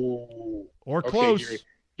 Or close.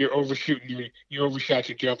 You're overshooting. You overshot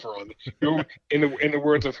your jumper on it. You're, in the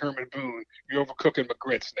words of Herman Boone, you're overcooking my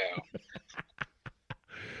grits now.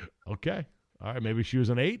 Okay. All right. Maybe she was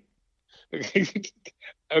an 8.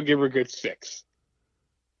 I'll give her a good 6.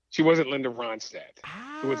 She wasn't Linda Ronstadt,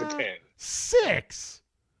 who was a 10. 6.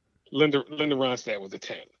 Linda Ronstadt was a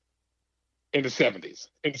 10 in the 70s.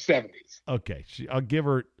 Okay. I'll give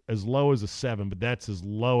her as low as a 7, but that's as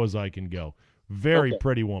low as I can go. Very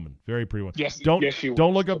pretty woman. Very pretty woman. Yes, don't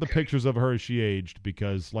look up the Okay. pictures of her as she aged,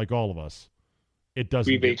 because like all of us, it doesn't.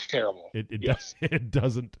 We've aged terrible. It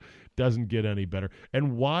doesn't get any better.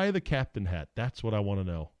 And why the captain hat? That's what I want to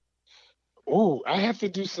know. Oh, I have to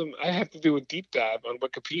do a deep dive on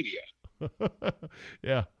Wikipedia.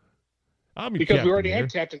 Yeah. Because we already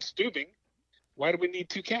had Captain Stubing. Why do we need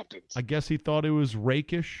 2 captains? I guess he thought it was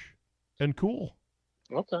rakish and cool.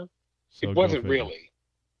 Okay. So It wasn't go figure. really.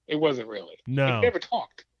 It wasn't really. No. He never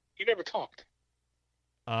talked.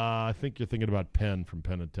 I think you're thinking about Penn from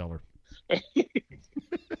Penn and Teller.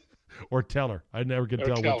 Or Teller. I never can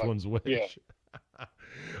tell which one's which. Yeah.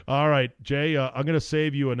 All right, Jay, I'm going to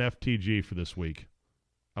save you an FTG for this week.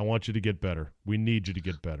 I want you to get better. We need you to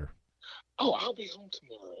get better. Oh, I'll be home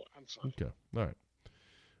tomorrow. I'm fine. Okay.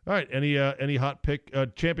 All right. Any hot pick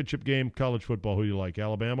championship game college football? Who do you like,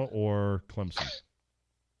 Alabama or Clemson?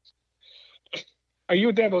 Are you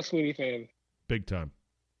a Dabo Swinney fan? Big time.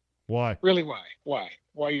 Why? Really? Why?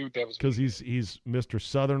 Why are you a Dabo Swinney? Because he's Mr.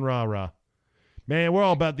 Southern rah-rah. Man, we're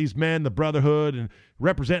all about these men, the brotherhood, and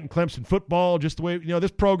representing Clemson football just the way,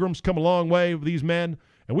 this program's come a long way with these men.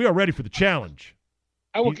 And we are ready for the challenge.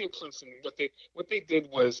 I will give Clemson what they did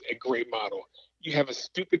was a great model. You have a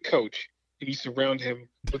stupid coach, and you surround him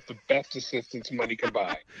with the best assistants money can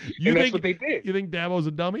buy. That's what they did. You think Dabo's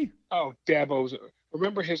a dummy? Oh,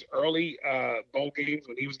 remember his early bowl games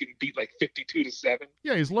when he was getting beat like 52-7?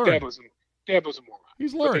 Yeah, he's learned. Dabo's a moron.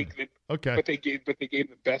 He's learned. Okay. But they gave him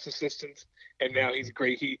the best assistants, and now he's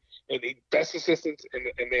great. The best assistants, and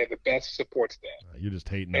they have the best support staff. You're just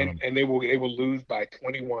hating on him. And they will lose by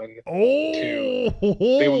 21. They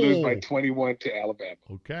will lose by 21 to Alabama.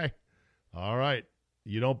 Okay. All right.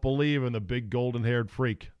 You don't believe in the big golden-haired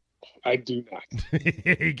freak. I do not.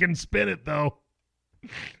 He can spin it, though.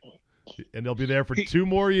 And they'll be there for 2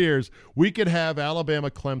 more years. We could have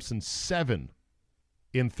Alabama-Clemson 7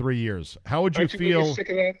 in 3 years. How would you feel? Really sick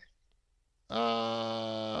of that?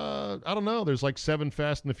 I don't know. There's like 7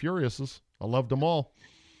 Fast and the Furiouses. I loved them all.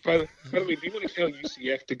 By the way, do you want to tell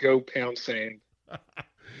UCF to go pound sand?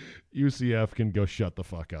 UCF can go shut the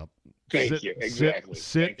fuck up. Thank you. Exactly.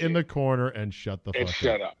 Sit in the corner and shut the fuck up. And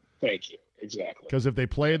shut up. Thank you. Exactly. Because if they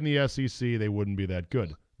played in the SEC, they wouldn't be that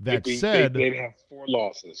good. That said, they'd have 4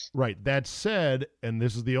 losses. Right. That said, and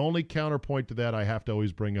this is the only counterpoint to that I have to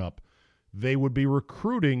always bring up, they would be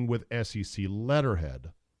recruiting with SEC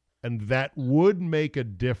letterhead, and that would make a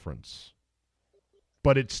difference.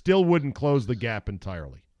 But it still wouldn't close the gap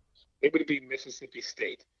entirely. It would be Mississippi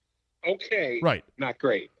State. Okay. Right. Not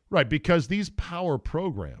great. Right, because these power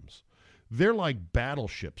programs, they're like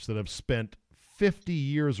battleships that have spent 50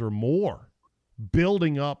 years or more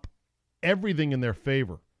building up everything in their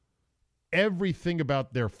favor, everything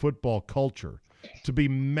about their football culture to be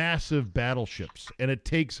massive battleships. And it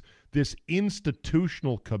takes this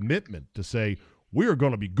institutional commitment to say, we are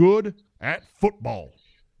going to be good at football.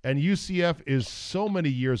 And UCF is so many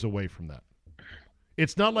years away from that.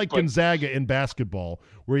 It's not like Gonzaga in basketball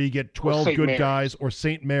where you get 12 good Mary's. guys or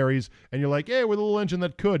St. Mary's and you're like, hey, we're the little engine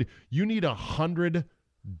that could. You need 100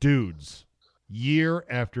 dudes year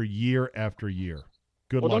after year after year.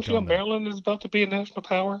 Good luck don't you know on that. Maryland is about to be a national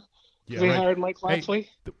power? Yeah, they right. hired Mike Lashley.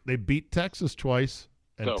 Hey, they beat Texas twice,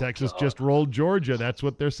 and Oh, Texas God. just rolled Georgia. That's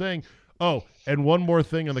what they're saying. Oh, and one more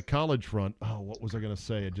thing on the college front. Oh, what was I going to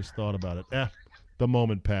say? I just thought about it. The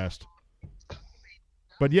moment passed.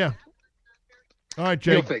 But, yeah. All right,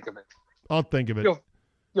 Jake. You'll think of it. I'll think of it.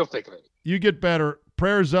 You'll think of it. You get better.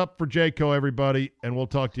 Prayers up for Jayco, everybody, and we'll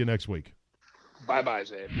talk to you next week. Bye-bye,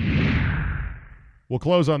 Zed. We'll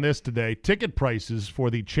close on this today. Ticket prices for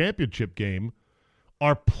the championship game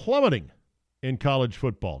are plummeting in college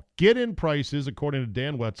football. Get-in prices, according to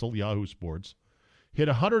Dan Wetzel, Yahoo Sports, hit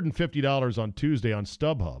 $150 on Tuesday on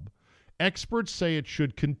StubHub. Experts say it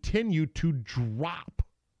should continue to drop.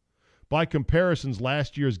 By comparisons,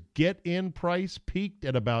 last year's get-in price peaked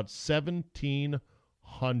at about $1,700.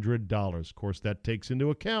 Of course, that takes into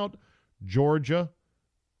account Georgia,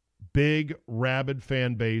 big, rabid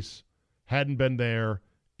fan base, hadn't been there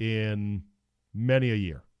in many a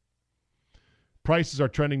year. Prices are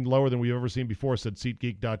trending lower than we've ever seen before, said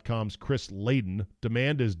SeatGeek.com's Chris Layden.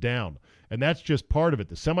 Demand is down, and that's just part of it.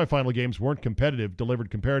 The semifinal games weren't competitive, delivered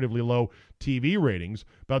comparatively low TV ratings.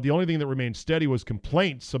 About the only thing that remained steady was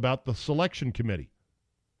complaints about the selection committee.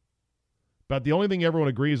 About the only thing everyone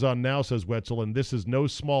agrees on now, says Wetzel, and this is no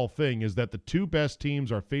small thing, is that the 2 best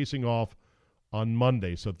teams are facing off on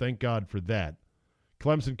Monday, so thank God for that.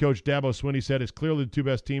 Clemson coach Dabo Swinney said, it's clearly the 2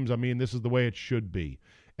 best teams. I mean, this is the way it should be.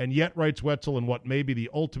 And yet, writes Wetzel, in what may be the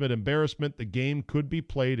ultimate embarrassment, the game could be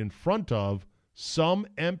played in front of some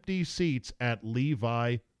empty seats at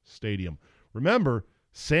Levi Stadium. Remember,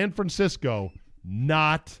 San Francisco,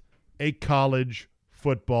 not a college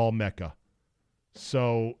football mecca.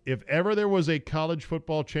 So if ever there was a college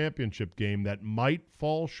football championship game that might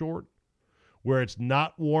fall short, where it's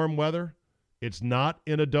not warm weather, it's not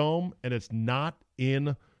in a dome, and it's not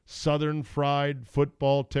in Southern fried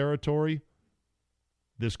football territory,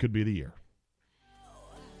 this could be the year.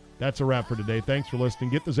 That's a wrap for today. Thanks for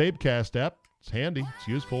listening. Get the Zabecast app. It's handy. It's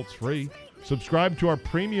useful. It's free. Subscribe to our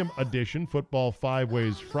premium edition, Football 5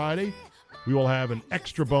 Ways Friday. We will have an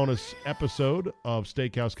extra bonus episode of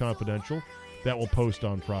Steakhouse Confidential that will post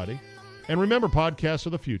on Friday. And remember, podcasts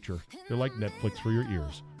are the future. They're like Netflix for your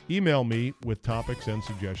ears. Email me with topics and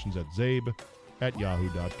suggestions at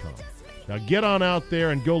zabe@yahoo.com. Now get on out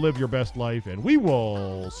there and go live your best life, and we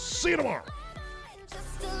will see you tomorrow.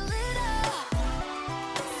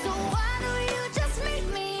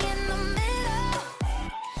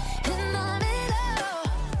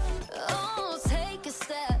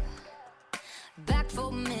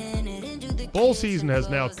 Bowl season has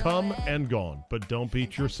now come and gone, but don't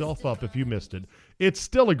beat yourself up if you missed it. It's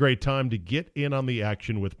still a great time to get in on the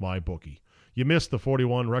action with MyBookie. You missed the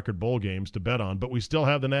 41 record bowl games to bet on, but we still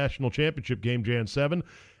have the national championship game Jan 7,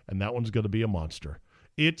 and that one's going to be a monster.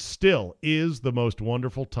 It still is the most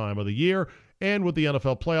wonderful time of the year, and with the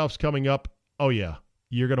NFL playoffs coming up, oh yeah,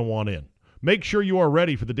 you're going to want in. Make sure you are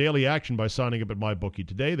ready for the daily action by signing up at MyBookie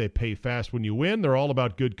today. They pay fast when you win. They're all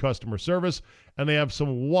about good customer service, and they have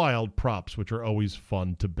some wild props, which are always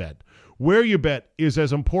fun to bet. Where you bet is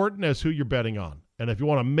as important as who you're betting on. And if you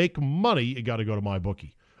want to make money, you got to go to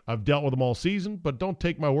MyBookie. I've dealt with them all season, but don't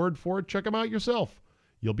take my word for it. Check them out yourself.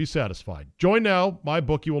 You'll be satisfied. Join now.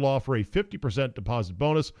 MyBookie will offer a 50% deposit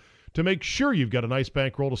bonus to make sure you've got a nice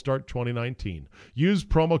bankroll to start 2019. Use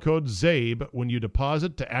promo code ZABE when you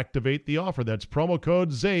deposit to activate the offer. That's promo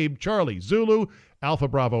code ZABE, Charlie, Zulu, Alpha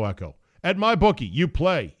Bravo Echo. At MyBookie, you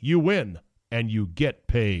play, you win, and you get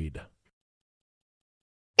paid.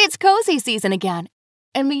 It's cozy season again,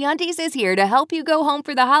 and MeUndies is here to help you go home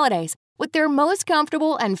for the holidays with their most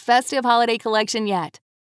comfortable and festive holiday collection yet.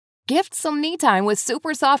 Gift some me time with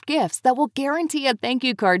super soft gifts that will guarantee a thank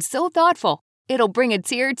you card so thoughtful it'll bring a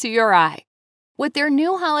tear to your eye. With their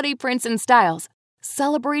new holiday prints and styles,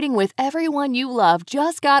 celebrating with everyone you love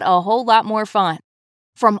just got a whole lot more fun.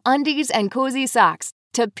 From undies and cozy socks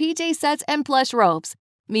to PJ sets and plush robes,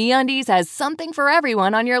 MeUndies has something for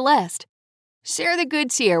everyone on your list. Share the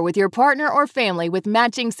good cheer with your partner or family with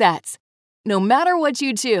matching sets. No matter what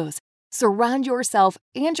you choose, surround yourself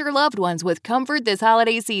and your loved ones with comfort this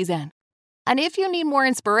holiday season. And if you need more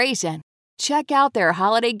inspiration, check out their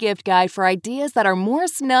holiday gift guide for ideas that are more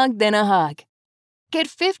snug than a hug. Get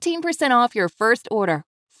 15% off your first order,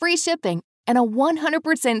 free shipping, and a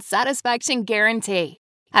 100% satisfaction guarantee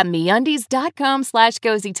at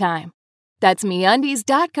MeUndies.com/cozytime. That's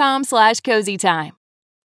MeUndies.com/cozytime.